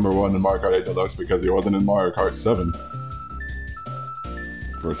he's #1 in Mario Kart 8 Deluxe because he wasn't in Mario Kart 7.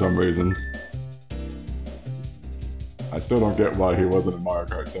 For some reason. I still don't get why he wasn't in Mario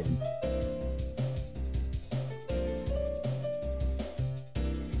Kart 7.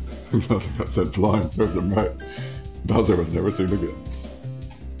 Bowser got sent flying, serves him right. Bowser was never seen again.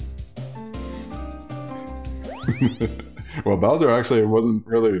 Well, Bowser actually wasn't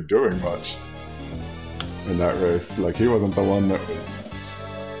really doing much in that race. Like, he wasn't the one that was,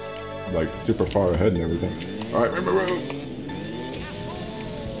 like, super far ahead and everything. Alright, Rainbow Road!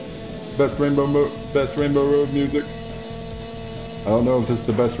 Best Rainbow Road music. I don't know if this is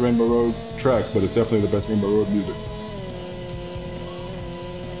the best Rainbow Road track, but it's definitely the best Rainbow Road music.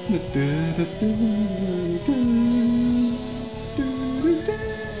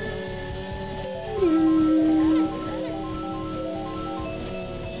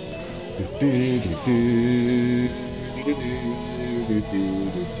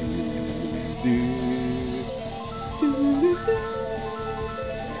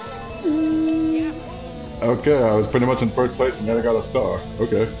 Okay, I was pretty much in first place and then I got a star.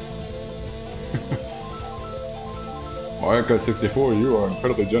 Okay. Mario Kart 64, you are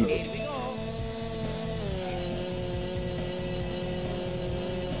incredibly generous.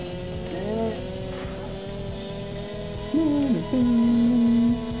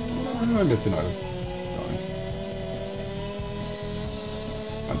 I missed an item.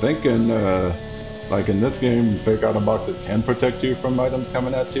 I'm thinking, like in this game, fake item boxes can protect you from items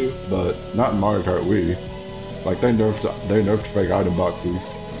coming at you, but not in Mario Kart Wii. Like they nerfed fake item boxes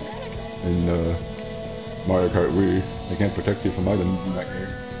in Mario Kart Wii. They can't protect you from items in that game.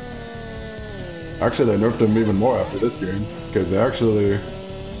 Actually, they nerfed them even more after this game, because they actually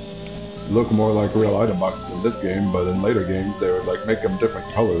look more like real item boxes in this game, but in later games they would like make them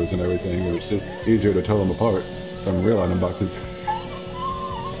different colors and everything. It was just easier to tell them apart from real item boxes.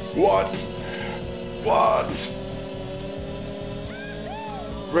 What? What?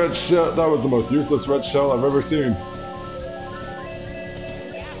 Red shell, that was the most useless red shell I've ever seen.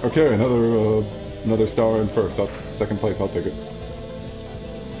 Okay, another star in first. Second place, I'll take it.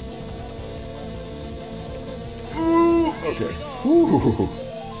 Ooh, okay. Ooh.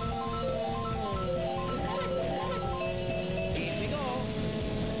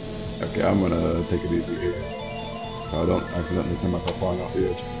 Okay, I'm gonna take it easy here, so I don't accidentally send myself flying off the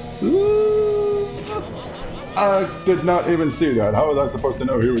edge. Ooh. I did not even see that. How was I supposed to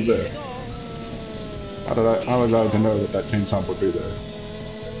know he was there? How was I to know that chain chomp would be there?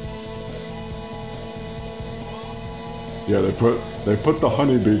 Yeah, they put the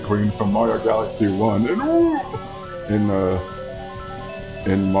Honeybee Queen from Mario Galaxy 1 in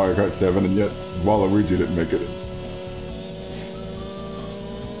in Mario Kart 7, and yet Waluigi didn't make it in.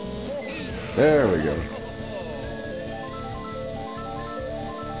 There we go.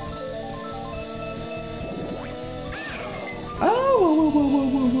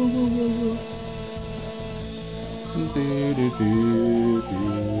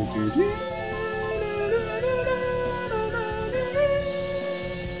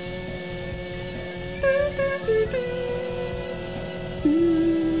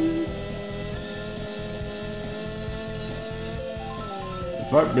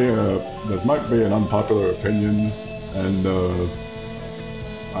 This might be an unpopular opinion, and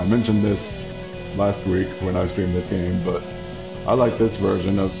I mentioned this last week when I streamed this game, but I like this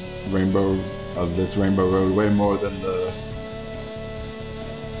version of Rainbow Road way more than the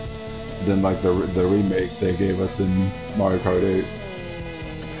remake they gave us in Mario Kart 8.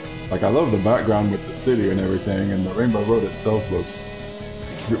 Like, I love the background with the city and everything, and the Rainbow Road itself looks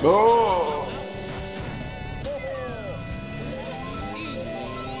super.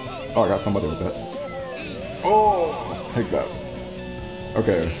 Oh, I got somebody with that. Oh, take that.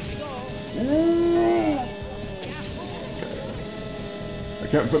 Okay. I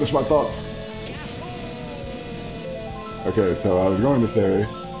can't finish my thoughts. Okay, so I was going to say,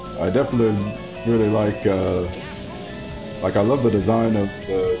 I definitely really like I love the design of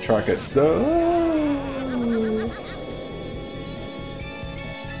the track itself.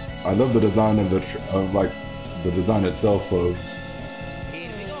 I love the design of the design itself of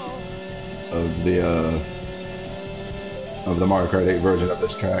the Mario Kart 8 version of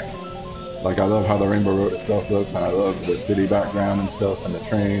this track. Like, I love how the Rainbow Road itself looks, and I love the city background and stuff, and the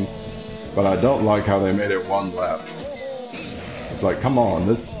train. But I don't like how they made it one lap. It's like, come on,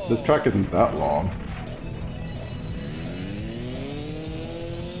 this track isn't that long.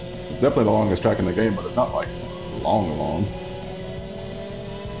 It's definitely the longest track in the game, but it's not like long.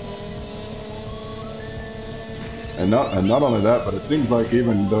 And not only that, but it seems like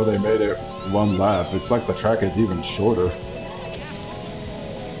even though they made it one lap, it's like the track is even shorter.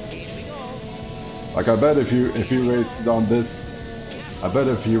 Like, I bet if you raced on this,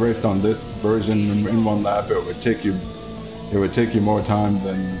 version in one lap, it would take you more time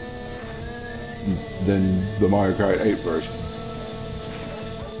than the Mario Kart 8 version.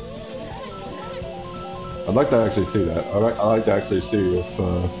 I'd like to actually see that. I like to actually see if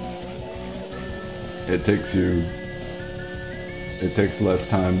it takes less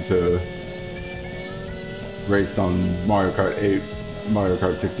time to race on Mario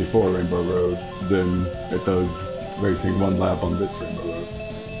Kart 64 Rainbow Road than it does racing one lap on this Rainbow Road.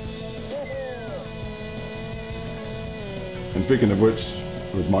 And speaking of which,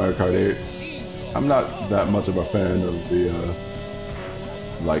 with Mario Kart 8, I'm not that much of a fan of the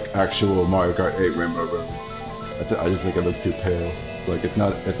actual Mario Kart 8 Rainbow Road. I just think it looks too pale. It's like it's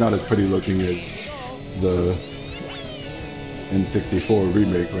not as pretty looking as the N64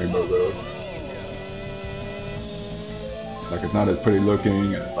 remake Rainbow Road. Like, it's not as pretty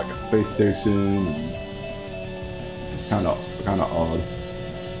looking, and it's like a space station. It's just kind of odd.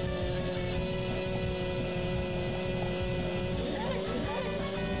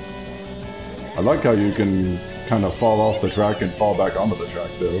 I like how you can kind of fall off the track and fall back onto the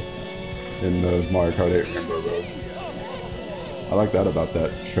track though in the Mario Kart 8 Rainbow Road. I like that about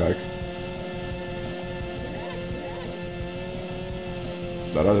that track.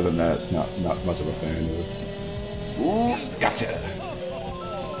 But other than that, it's not much of a fan of. Ooh, gotcha!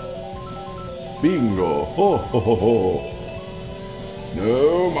 Bingo! Ho ho ho ho!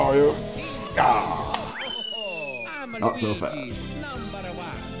 No, Mario! Ah! Not so fast.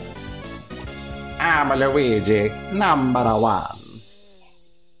 I'm Luigi, number one.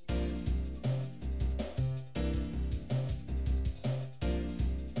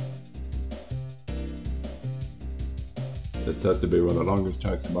 This has to be one of the longest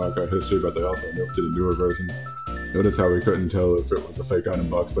tracks in Mario Kart history, but they also nerfed the newer versions. Notice how we couldn't tell if it was a fake item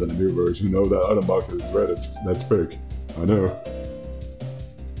box, but in the new version, no, that item box is red, that's fake. I know.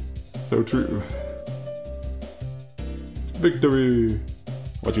 So true. Victory!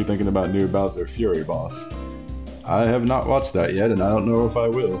 What you thinking about new Bowser Fury boss? I have not watched that yet, and I don't know if I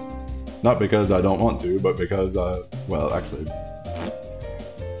will. Not because I don't want to, but because well, actually,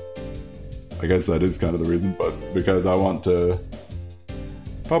 I guess that is kind of the reason, but because I want to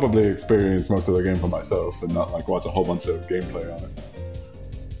probably experience most of the game for myself and not like watch a whole bunch of gameplay on it.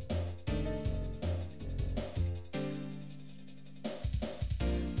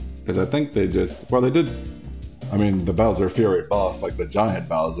 Because I think they just, well, they did, I mean, the Bowser Fury boss, like the giant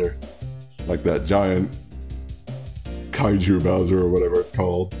Bowser, like that giant Kaiju Bowser or whatever it's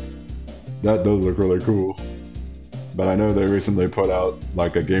called, that does look really cool. but I know they recently put out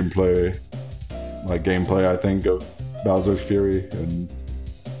like a gameplay, I think, of Bowser's Fury, and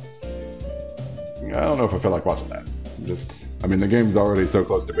I don't know if I feel like watching that. I mean, the game's already so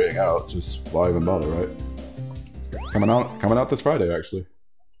close to being out, just why even bother, right? Coming out this Friday, actually.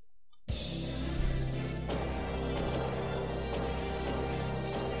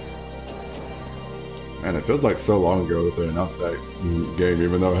 Man, it feels like so long ago that they announced that game,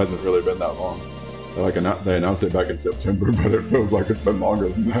 even though it hasn't really been that long. They announced it back in September, but it feels like it's been longer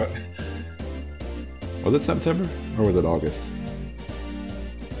than that. Was it September? Or was it August?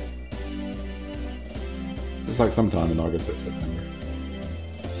 It's like sometime in August or September.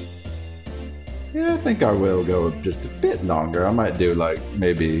 Yeah, I think I will go just a bit longer. I might do like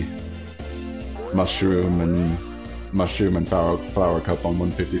maybe mushroom and flower cup on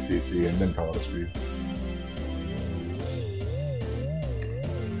 150cc and then call it a stream.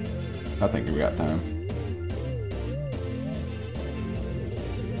 I think we got time.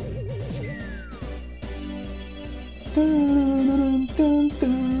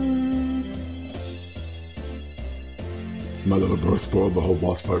 My little bro spoiled the whole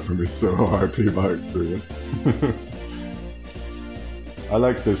boss fight for me, so RIP my experience. I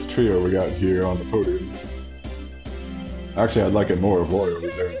like this trio we got here on the podium. Actually, I'd like it more if Wario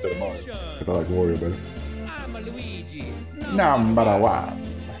was there instead of Mario, because I like Wario better. I'm Luigi. Number one.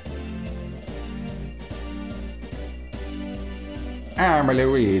 I'm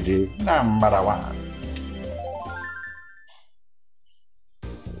Luigi, number one.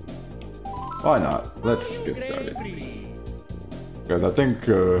 Why not? Let's get started. Guys, I think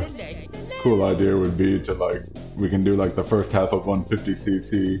a cool idea would be to we can do like the first half of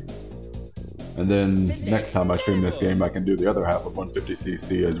 150cc, and then next time I stream this game I can do the other half of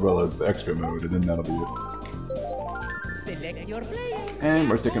 150cc as well as the extra mode, and then that'll be it. And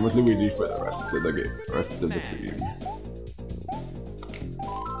we're sticking with Luigi for the rest of the game, rest of the stream.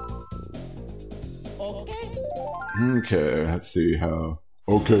 Okay, let's see how...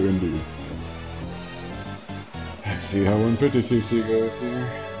 Okay, indeed. Let's see how 150cc goes here.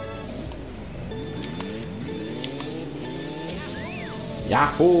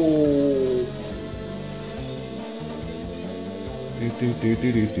 Yahoo!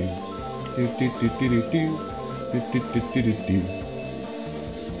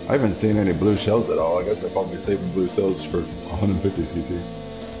 I haven't seen any blue shells at all. I guess they're probably saving blue shells for 150cc.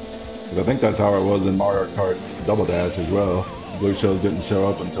 I think that's how it was in Mario Kart Double Dash as well. Blue shells didn't show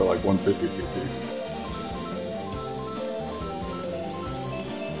up until like 150cc.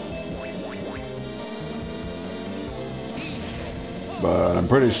 But I'm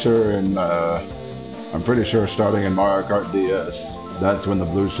pretty sure starting in Mario Kart DS, that's when the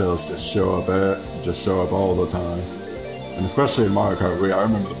blue shells just show up all the time. And especially in Mario Kart Wii, I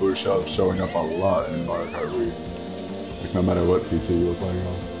remember the blue shells showing up a lot in Mario Kart Wii. Like no matter what CC you were playing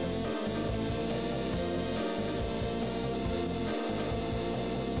on.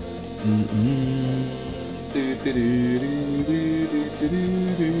 You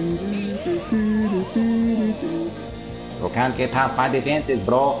can't get past my defenses,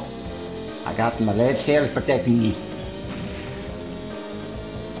 bro. I got my red shells protecting me.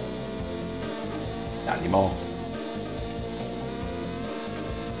 Not anymore.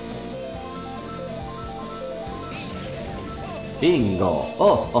 Bingo!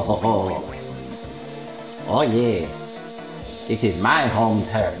 Oh, oh, oh, oh. Oh yeah. This is my home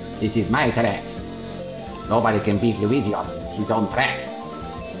turf. This is my track. Nobody can beat Luigi on his own track.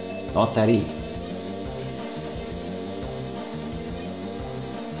 No siree.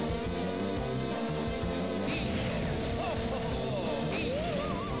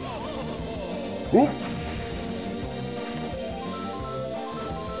 Whoop.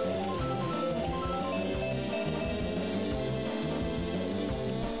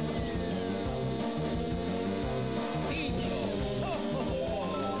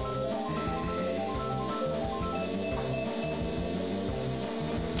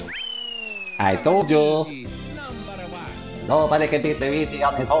 I told you. Nobody can beat Luigi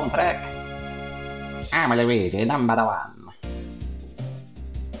on his own track. I'm Luigi, number one.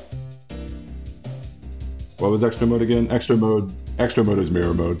 What was extra mode again? Extra mode is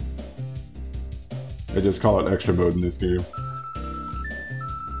mirror mode. They just call it extra mode in this game.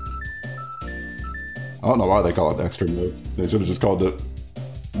 I don't know why they call it extra mode. They should have just called it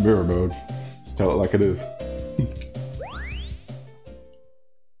mirror mode. Just tell it like it is.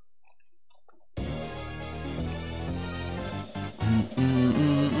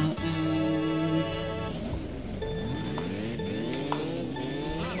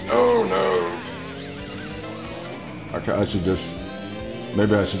 Oh no. Okay,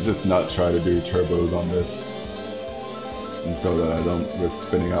 maybe I should just not try to do turbos on this. and so that I don't risk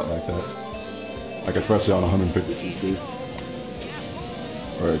spinning out like that. Like especially on 150cc,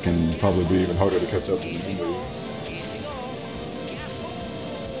 where it can probably be even harder to catch up to the numbers.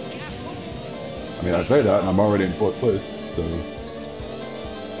 I mean, I say that, and I'm already in 4th place, so.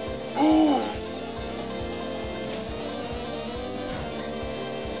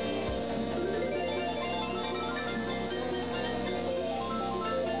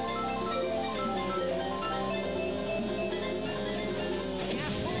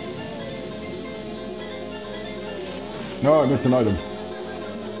 No, I missed an item.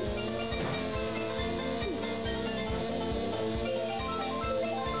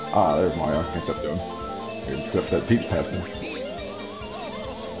 Ah, there's Mario. Catch up to him. Except that Peach passed him.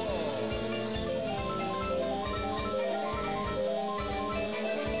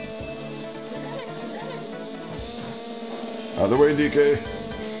 Out of the way, DK.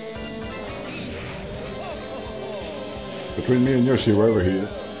 Between me and Yoshi, wherever he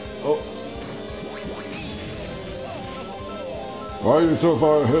is. Oh. Why are you so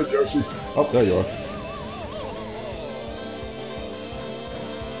far ahead, Yoshi? Oh, there you are.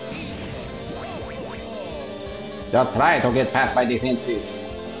 Just try to get past my defenses.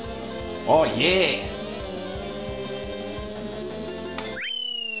 Oh yeah!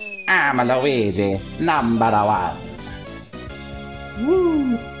 I'm Luigi, #1.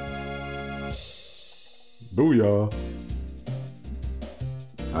 Woo! Booyah!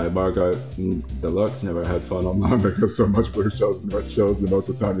 I Margot Deluxe never had fun online because so much blue shells and red shells, and most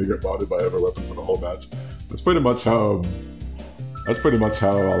of the time you get bonded by every weapon for the whole match. That's pretty much how a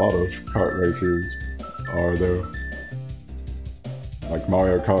lot of kart racers are, though. Like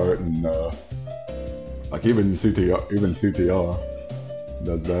Mario Kart and like even CTR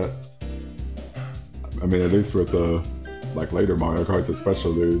does that. I mean, at least with the like later Mario Karts,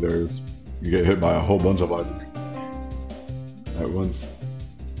 especially, you get hit by a whole bunch of items at once.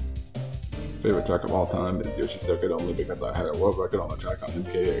 Favorite track of all time is Yoshi Circuit, only because I had a world record on the track on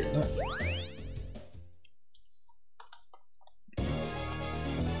MK8. Nice.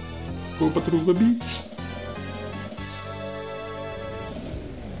 Go through the beach.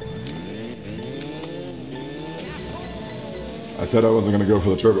 I said I wasn't going to go for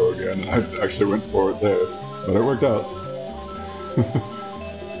the turbo again, and I actually went for it there, but it worked out.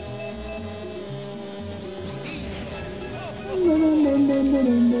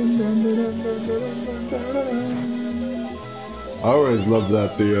 I always loved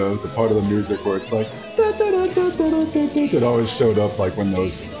that the part of the music where it's like it always showed up like when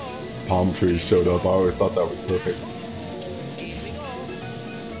those palm trees showed up. I always thought that was perfect.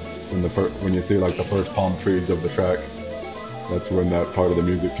 When you see like the first palm trees of the track, that's when that part of the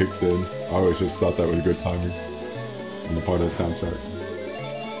music kicks in. I always just thought that was good timing on the part of the soundtrack.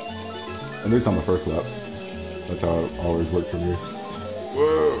 At least on the first lap. That's how it always worked for me.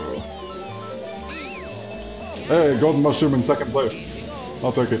 Whoa! Hey, golden mushroom in 2nd place.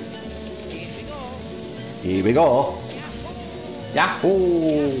 I'll take it. Here we go.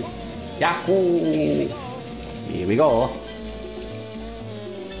 Yahoo! Yahoo! Here we go.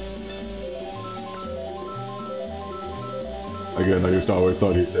 Again, I used to always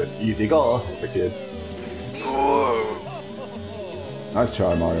thought he said, easy go, as a kid. Oh. Nice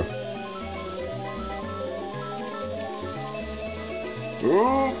try, Mario.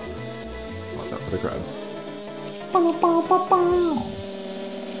 Oh. Watch out for the crab.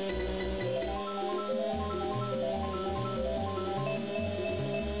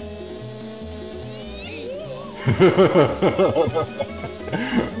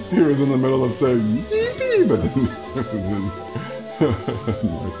 He was in the middle of saying yippee, but then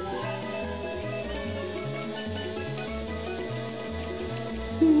nice.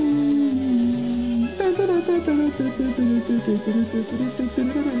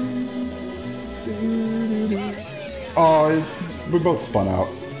 Oh, we both spun out.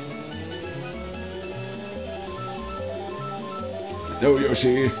 No,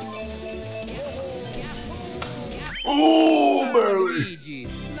 Yoshi. Oh, barely.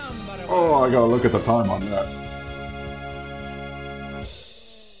 Oh, I gotta look at the time on that.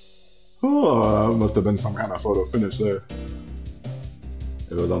 Oh, that must have been some kind of photo finish there.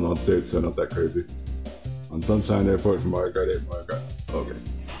 It was on launch date, so not that crazy. On Sunshine Airport from Mario Kart 8, Mario Kart. Okay.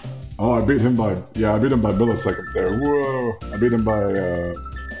 Oh, I beat him by milliseconds there. Whoa! I beat him by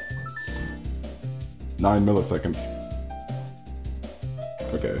 9 milliseconds.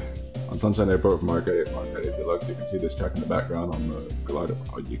 Okay. On Sunshine Airport from Mario Kart 8 Deluxe, you can see this track in the background on the glider.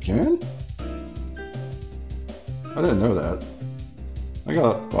 Oh, you can? I didn't know that. I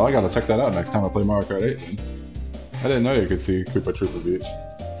gotta check that out next time I play Mario Kart 8 then. I didn't know you could see Koopa Troopa Beach.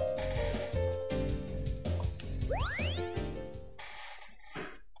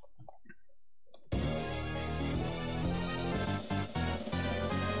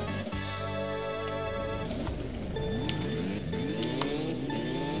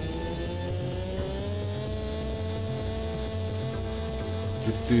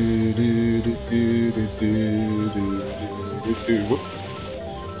 Whoops.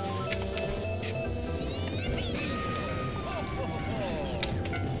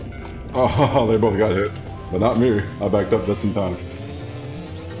 Oh, they both got hit. But not me. I backed up just in time.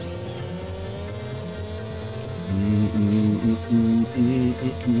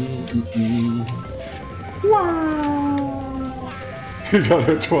 Wow! He got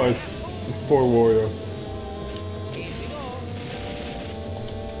hit twice. Poor Wario.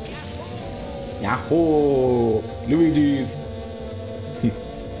 Yahoo! Luigi's!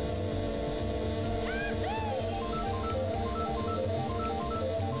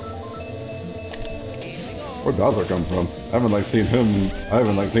 Where'd Bowser come from? I haven't seen him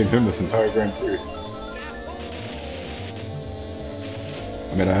this entire Grand Prix.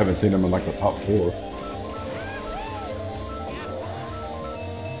 I mean, I haven't seen him in like the top 4.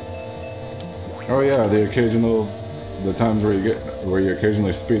 Oh yeah, the times where you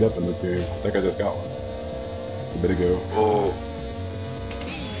occasionally speed up in this game. I think I just got one. Just a bit ago. Oh.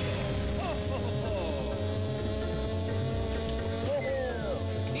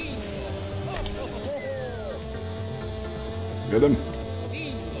 Get him.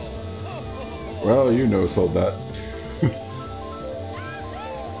 Well, you know, sold that.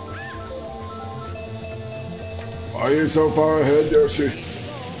 Why are you so far ahead, Yoshi?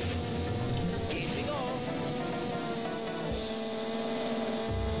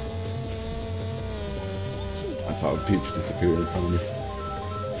 I saw Peach disappear in front of me.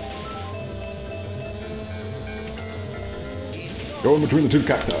 Go in between the two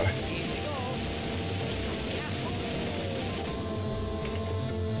cacti.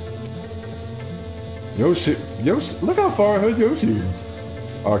 Yoshi, look how far ahead Yoshi is.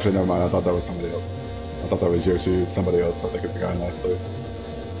 Oh, actually, never mind. I thought that was somebody else. I thought that was Yoshi, somebody else. I think it's the guy in last place.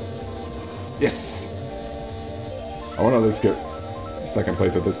 Yes! I want to at least get second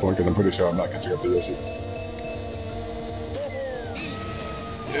place at this point because I'm pretty sure I'm not catching up to Yoshi.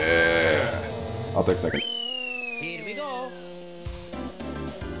 Yeah! I'll take second. Here we go.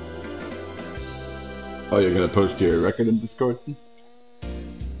 Oh, you're gonna post your record in Discord?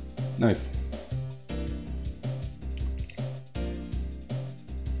 Nice.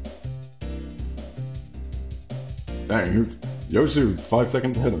 Dang, Yoshi was 5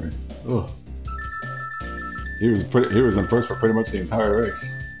 seconds ahead of me. Ugh. He was in first for pretty much the entire race.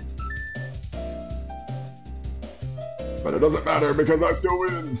 But it doesn't matter because I still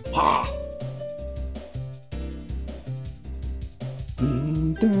win! Ha!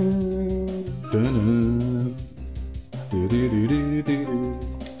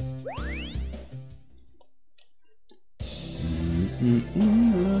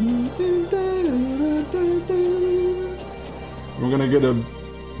 We're gonna get a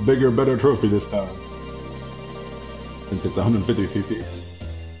bigger, better trophy this time. Since it's 150cc.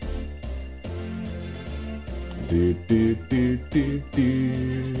 Do, do, do, do,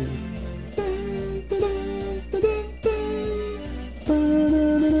 do.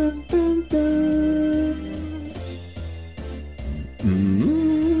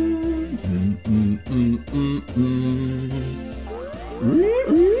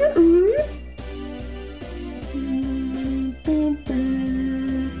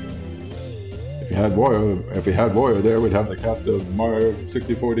 If we had Wario there, we'd have the cast of Mario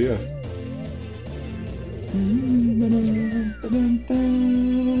 64 DS.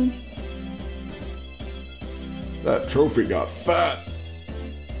 That trophy got fat.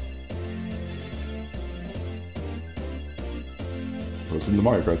 Posted in the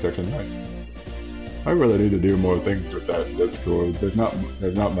Mario Kart section, nice. I really need to do more things with that Discord. There's not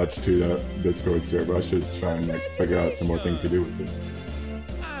much to that Discord server. I should try and figure out some more things to do with it.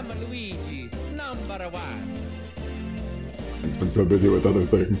 I'm Luigi, number 1. It's been so busy with other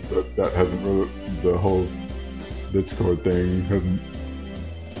things that hasn't really, the whole Discord thing hasn't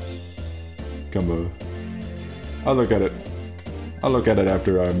come I'll look at it. I'll look at it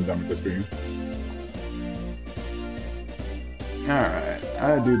after I'm done with the stream. Alright,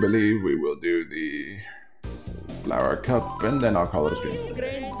 I do believe we will do the Flower Cup and then I'll call it a stream.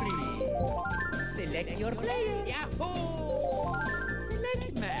 Grand Prix. Select your player. Yahoo!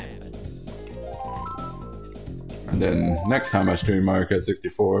 Select map. And then next time I stream Mario Kart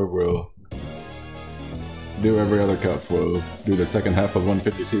 64, we'll do every other cup. We'll do the second half of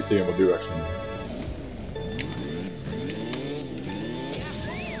 150cc and we'll do extra.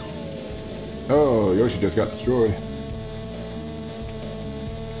 Oh, Yoshi just got destroyed.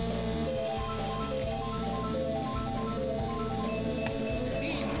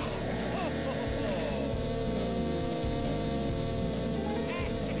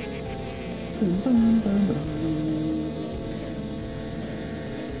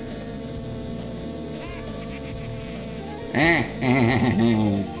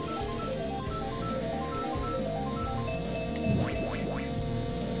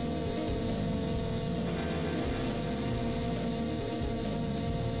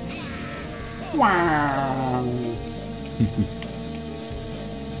 Wow.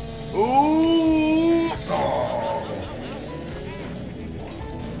 Ooh!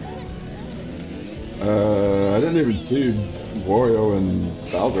 I didn't even see Wario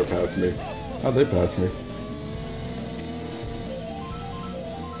and Bowser pass me. How'd they pass me?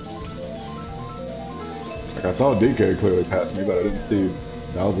 Like, I saw DK clearly pass me, but I didn't see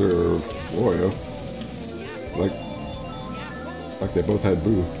Bowser or Wario. Like, it's like they both had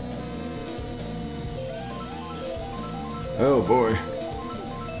Boo. Oh boy.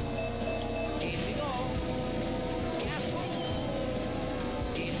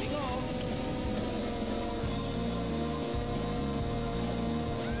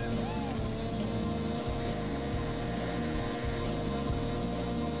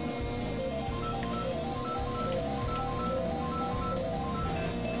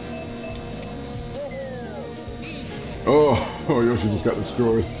 Oh, Yoshi just got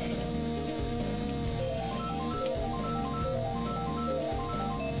destroyed.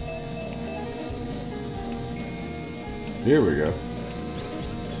 Here we go.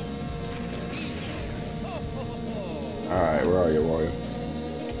 Alright, where are you, Wario?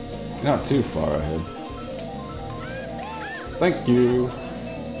 Not too far ahead. Thank you!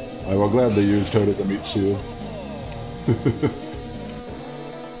 I will gladly use Toad as a meat shield.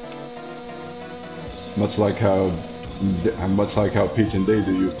 Much like how Peach and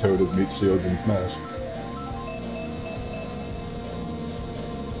Daisy use Toad as meat shields in Smash.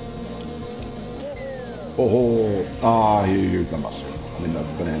 Oh, he used the mushroom. I mean the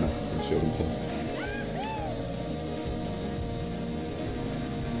banana to shield himself.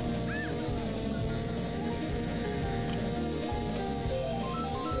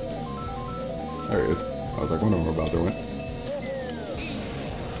 There he is. I was like, wondering where Bowser went.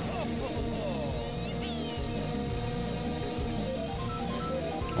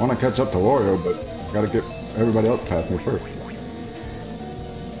 I want to catch up to Wario, but I gotta get everybody else past me first.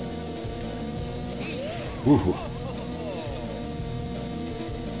 Woohoo.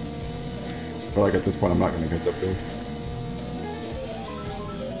 I feel like at this point I'm not gonna catch up to him.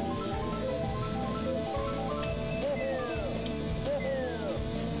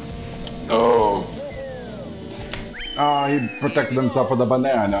 Oh! Ah, he protected himself with a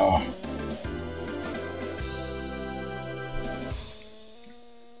banana.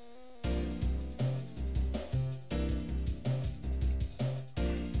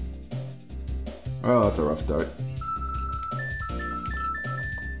 Well, that's a rough start.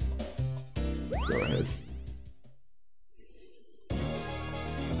 Let's go ahead.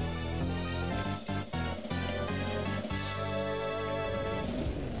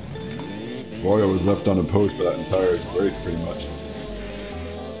 Wario was left unopposed for that entire race, pretty much.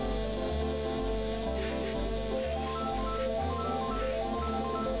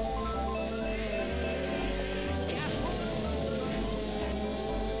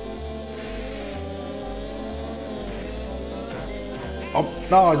 Oh,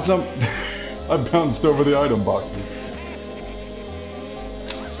 no, I jumped. I bounced over the item boxes.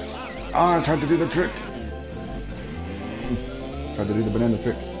 Ah, I tried to do the trick. Tried to do the banana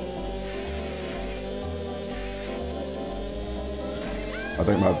trick. I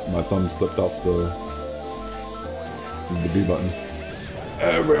think my thumb slipped off the B button.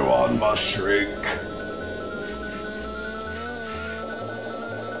 Everyone must shrink.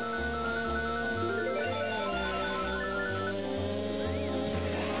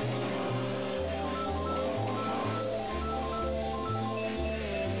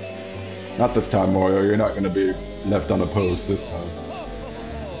 Not this time, Mario. You're not going to be left unopposed this time.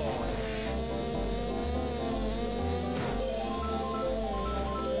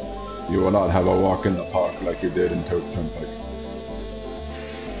 You will not have a walk in the park like you did in Toad's Turnpike.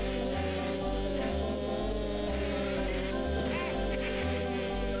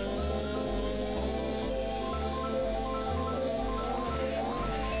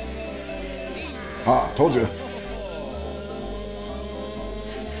 Ah, told you.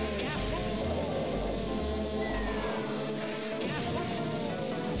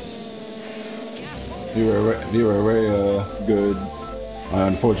 You were very good. I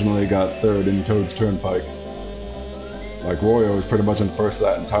unfortunately got third in Toad's Turnpike. Like, Wario was pretty much in first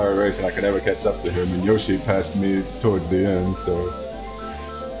that entire race, and I could never catch up to him, and Yoshi passed me towards the end, so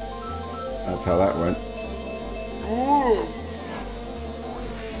that's how that went.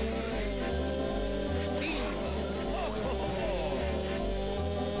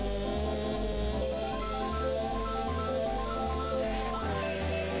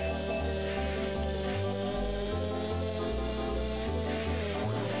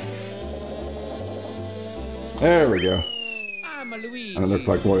 There we go. I'm a Luigi. And it looks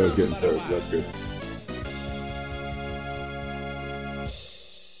like Wario's getting number third, so that's good.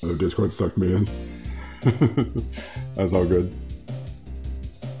 Oh, Discord sucked me in. That's all good.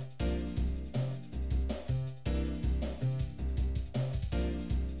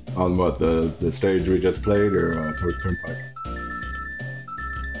 On what, the stage we just played, or Toad's Turnpike?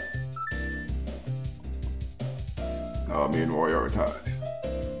 Oh, me and Wario are tied.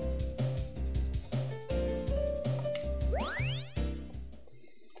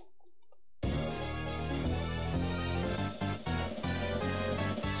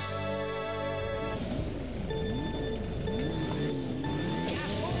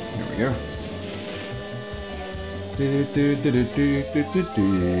 Here we go.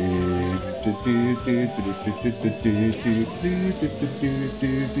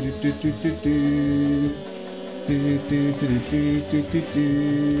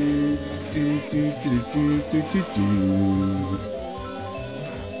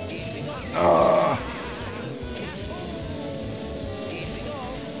 Ah!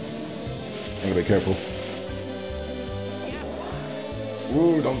 I gotta be careful.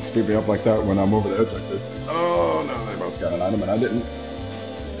 Ooh, don't speed me up like that when I'm over the edge like this. Oh no, they both got an item and I didn't.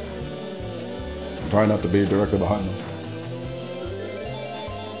 I'm trying not to be directly behind them.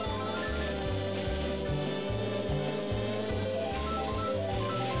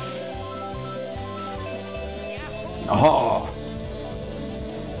 Aha!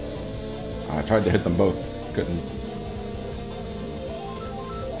 I tried to hit them both, couldn't.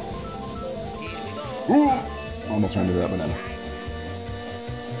 Ooh! Almost ran into that banana.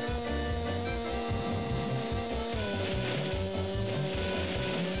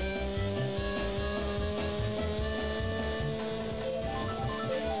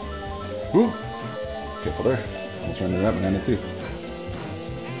 Ooh! Careful there. Almost ran into that banana too.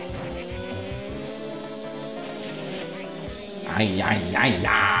 Ay, ay, ay,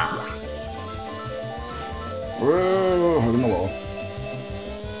 ay. Whoa! Hit in the wall.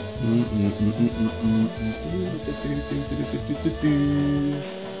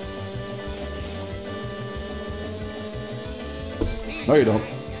 No, you don't.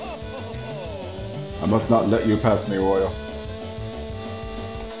 I must not let you pass me, Wario.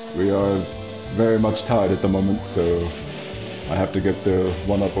 We are very much tied at the moment, so I have to get the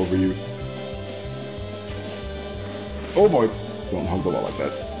one up over you. Oh boy! Don't hug the wall like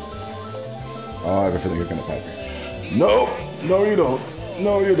that. Oh, I have a feeling you're gonna attack me. No! No, you don't.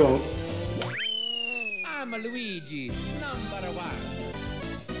 No, you don't. I'm a Luigi. Number 1.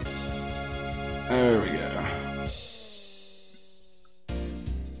 There we go.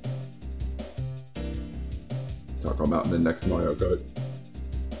 Taco Mountain in next Mario Kart.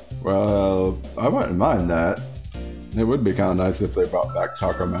 Well, I wouldn't mind that. It would be kind of nice if they brought back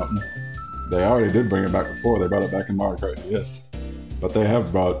Taco Mountain. They already did bring it back before. They brought it back in Mario Kart, yes. But they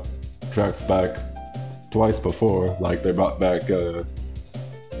have brought tracks back twice before. Like they brought back the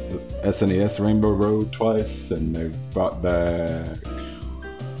SNES Rainbow Road twice, and they've brought back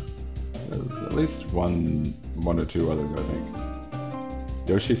at least one or two others, I think.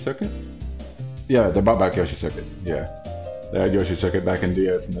 Yoshi Circuit? Yeah, they brought back Yoshi Circuit. Yeah, they had Yoshi Circuit back in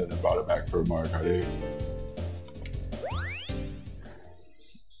DS, and then they brought it back for Mario Kart 8.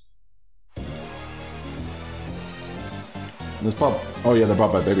 There's oh yeah, they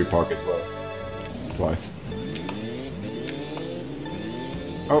brought back Baby Park as well. Twice.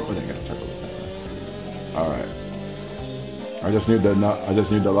 Oh, I didn't get to check over this time. Alright. I just need to not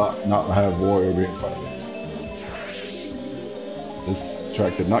have Wario be in front of me. This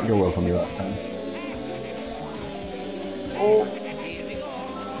track did not go well for me last time. Oh!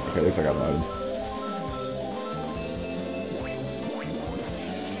 Okay, at least I got an item.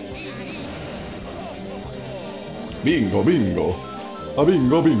 Bingo, bingo! A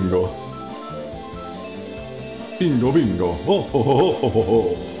bingo, bingo! Bingo, bingo! Ho, ho, ho, ho, ho,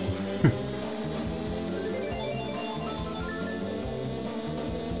 ho!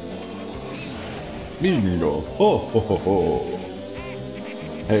 Bingo! Ho, ho, ho, ho!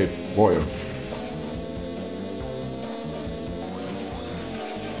 Hey, Wario.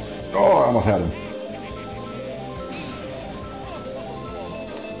 Oh, I almost had him.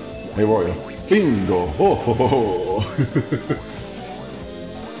 Hey, Wario. Bingo! Ho, ho, ho, ho!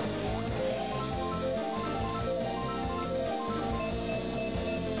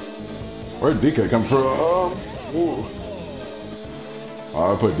 Where'd DK come from? Ooh.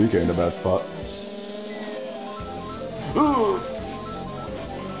 Oh, I put DK in a bad spot. Ooh.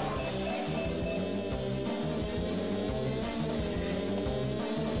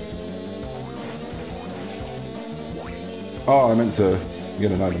 Oh, I meant to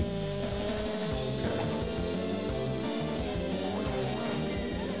get an item.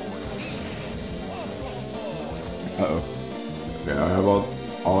 Uh-oh. Yeah, I have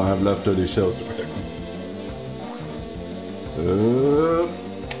all I have left are these shells to protect me.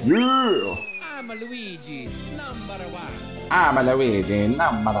 Yeah! I'm a Luigi, number one. I'm a Luigi,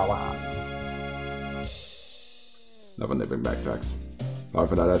 number one. Love when they bring backpacks. Sorry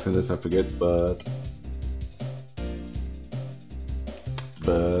for not asking this, I forget, but...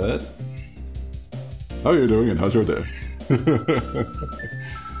 How are you doing and how's your day?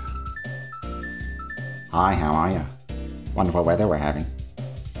 Hi, how are you? Wonderful weather we're having.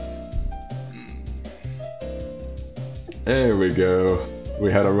 There we go.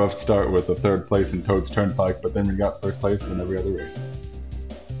 We had a rough start with the 3rd place in Toad's Turnpike, but then we got 1st place in every other race.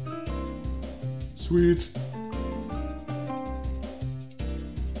 Sweet.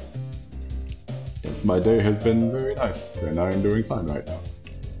 Yes, my day has been very nice, and I am doing fine right now.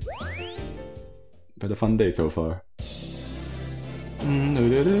 Been a fun day so far.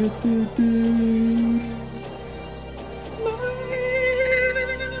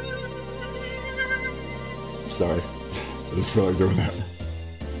 Sorry. I just feel like doing that.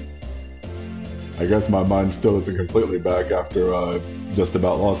 I guess my mind still isn't completely back after I just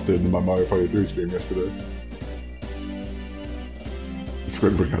about lost it in my Mario Party 3 stream yesterday.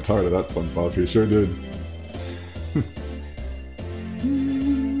 Squidward got tired of that SpongeBob, he sure did.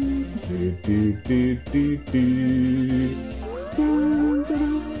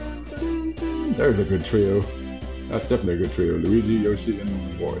 There's a good trio. That's definitely a good trio. Luigi, Yoshi, and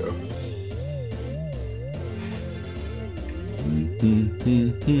Wario.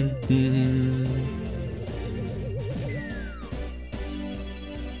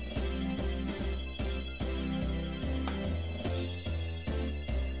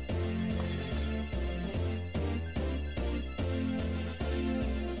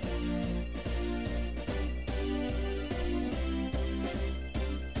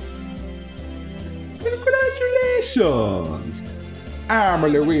 Congratulations! I'm a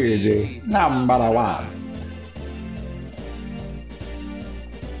Luigi, number one.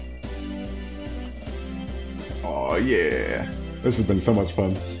 Oh yeah, this has been so much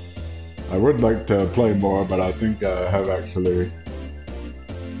fun. I would like to play more, but I think I have actually...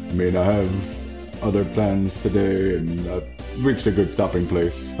 I have other plans today, and I've reached a good stopping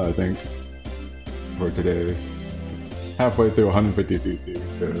place, I think, for today. It's halfway through 150cc,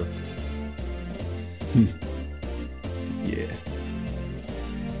 so... yeah.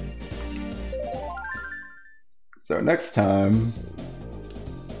 So next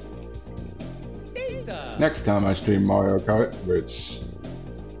time I stream Mario Kart, which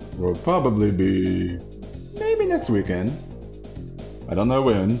will probably be maybe next weekend. I don't know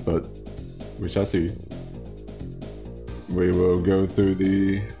when, but we shall see. We will go through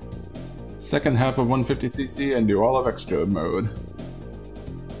the second half of 150cc and do all of extra mode.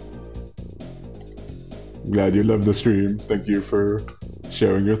 Glad you loved the stream. Thank you for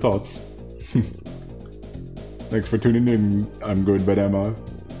sharing your thoughts. Thanks for tuning in. I'm good, but am I?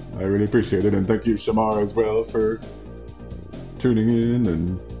 I really appreciate it, and thank you, Shamar, as well, for tuning in.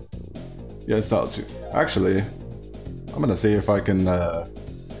 And yes, actually, I'm gonna see if I can. I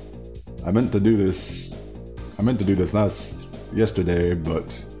meant to do this yesterday,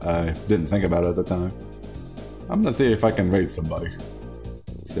 but I didn't think about it at the time. I'm gonna see if I can raid somebody.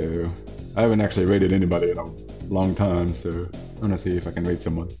 So I haven't actually raided anybody in a long time, so I'm gonna see if I can raid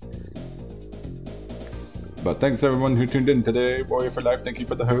someone. But thanks everyone who tuned in today. Warrior for Life, thank you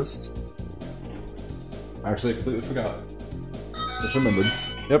for the host. Actually, I completely forgot. Just remembered.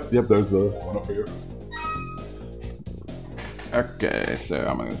 Yep, there's the one up for your host. Okay, so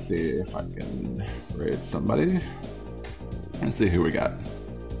I'm gonna see if I can raid somebody. Let's see who we got.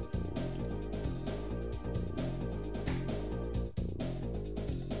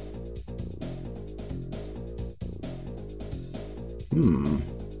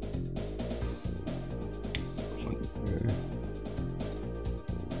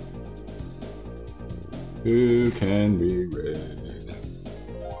 Who can we raid?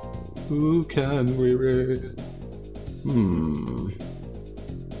 Who can we raid?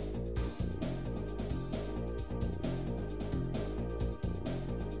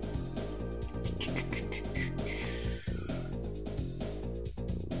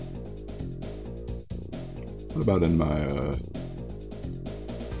 What about in my,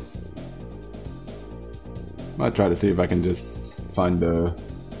 might try to see if I can just find a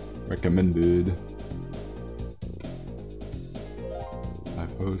recommended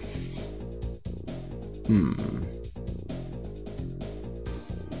posts.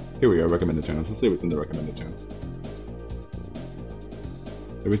 Here we go, recommended channels. Let's see what's in the recommended channels.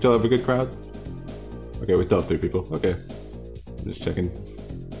 Do we still have a good crowd? Okay, we still have 3 people. Okay. Just checking.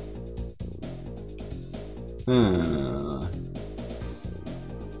 Hmm.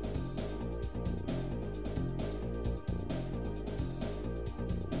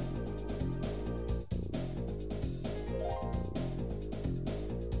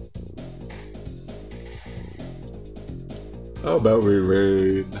 How about we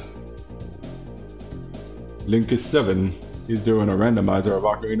raid Link is 7. He's doing a randomizer of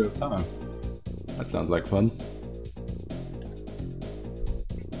Ocarina of Time. That sounds like fun.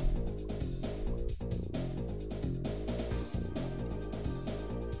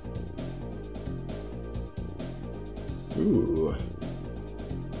 Ooh.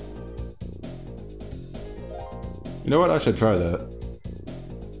 You know what? I should try that.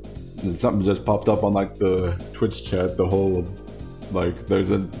 Something just popped up on like the Twitch chat. The whole like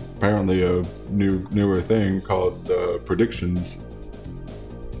there's apparently a newer thing called predictions.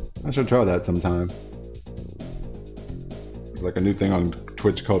 I should try that sometime. There's like a new thing on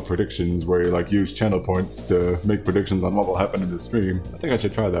Twitch called predictions, where you like use channel points to make predictions on what will happen in the stream. I think I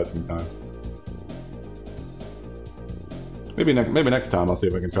should try that sometime. Maybe next time I'll see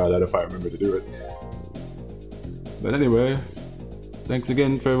if I can try that if I remember to do it. But anyway, thanks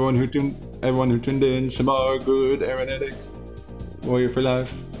again for everyone who tuned in. Shamar, Good, Aaronetic, Warrior for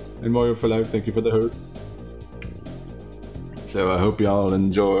Life, and Warrior for Life. Thank you for the host. So I hope y'all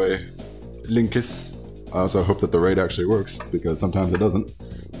enjoy Linkus. I also hope that the raid actually works, because sometimes it doesn't.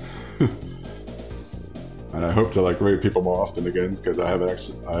 And I hope to like raid people more often again, because I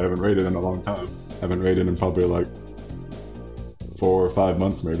haven't raided in a long time. I haven't raided in probably like 4 or 5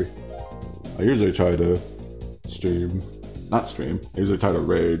 months maybe. I usually try to I usually try to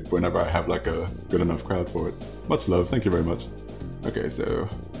raid whenever I have like a good enough crowd for it. Much love, thank you very much. Okay, so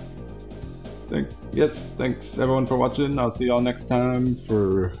thanks everyone for watching. I'll see y'all next time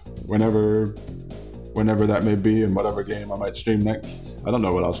for whenever that may be, and whatever game I might stream next. I don't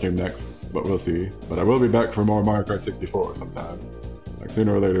know what I'll stream next, but we'll see. But I will be back for more Mario Kart 64 sometime. Like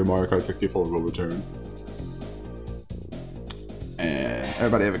sooner or later, Mario Kart 64 will return. And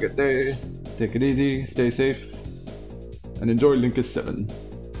everybody have a good day. Take it easy, stay safe, and enjoy Linkus 7.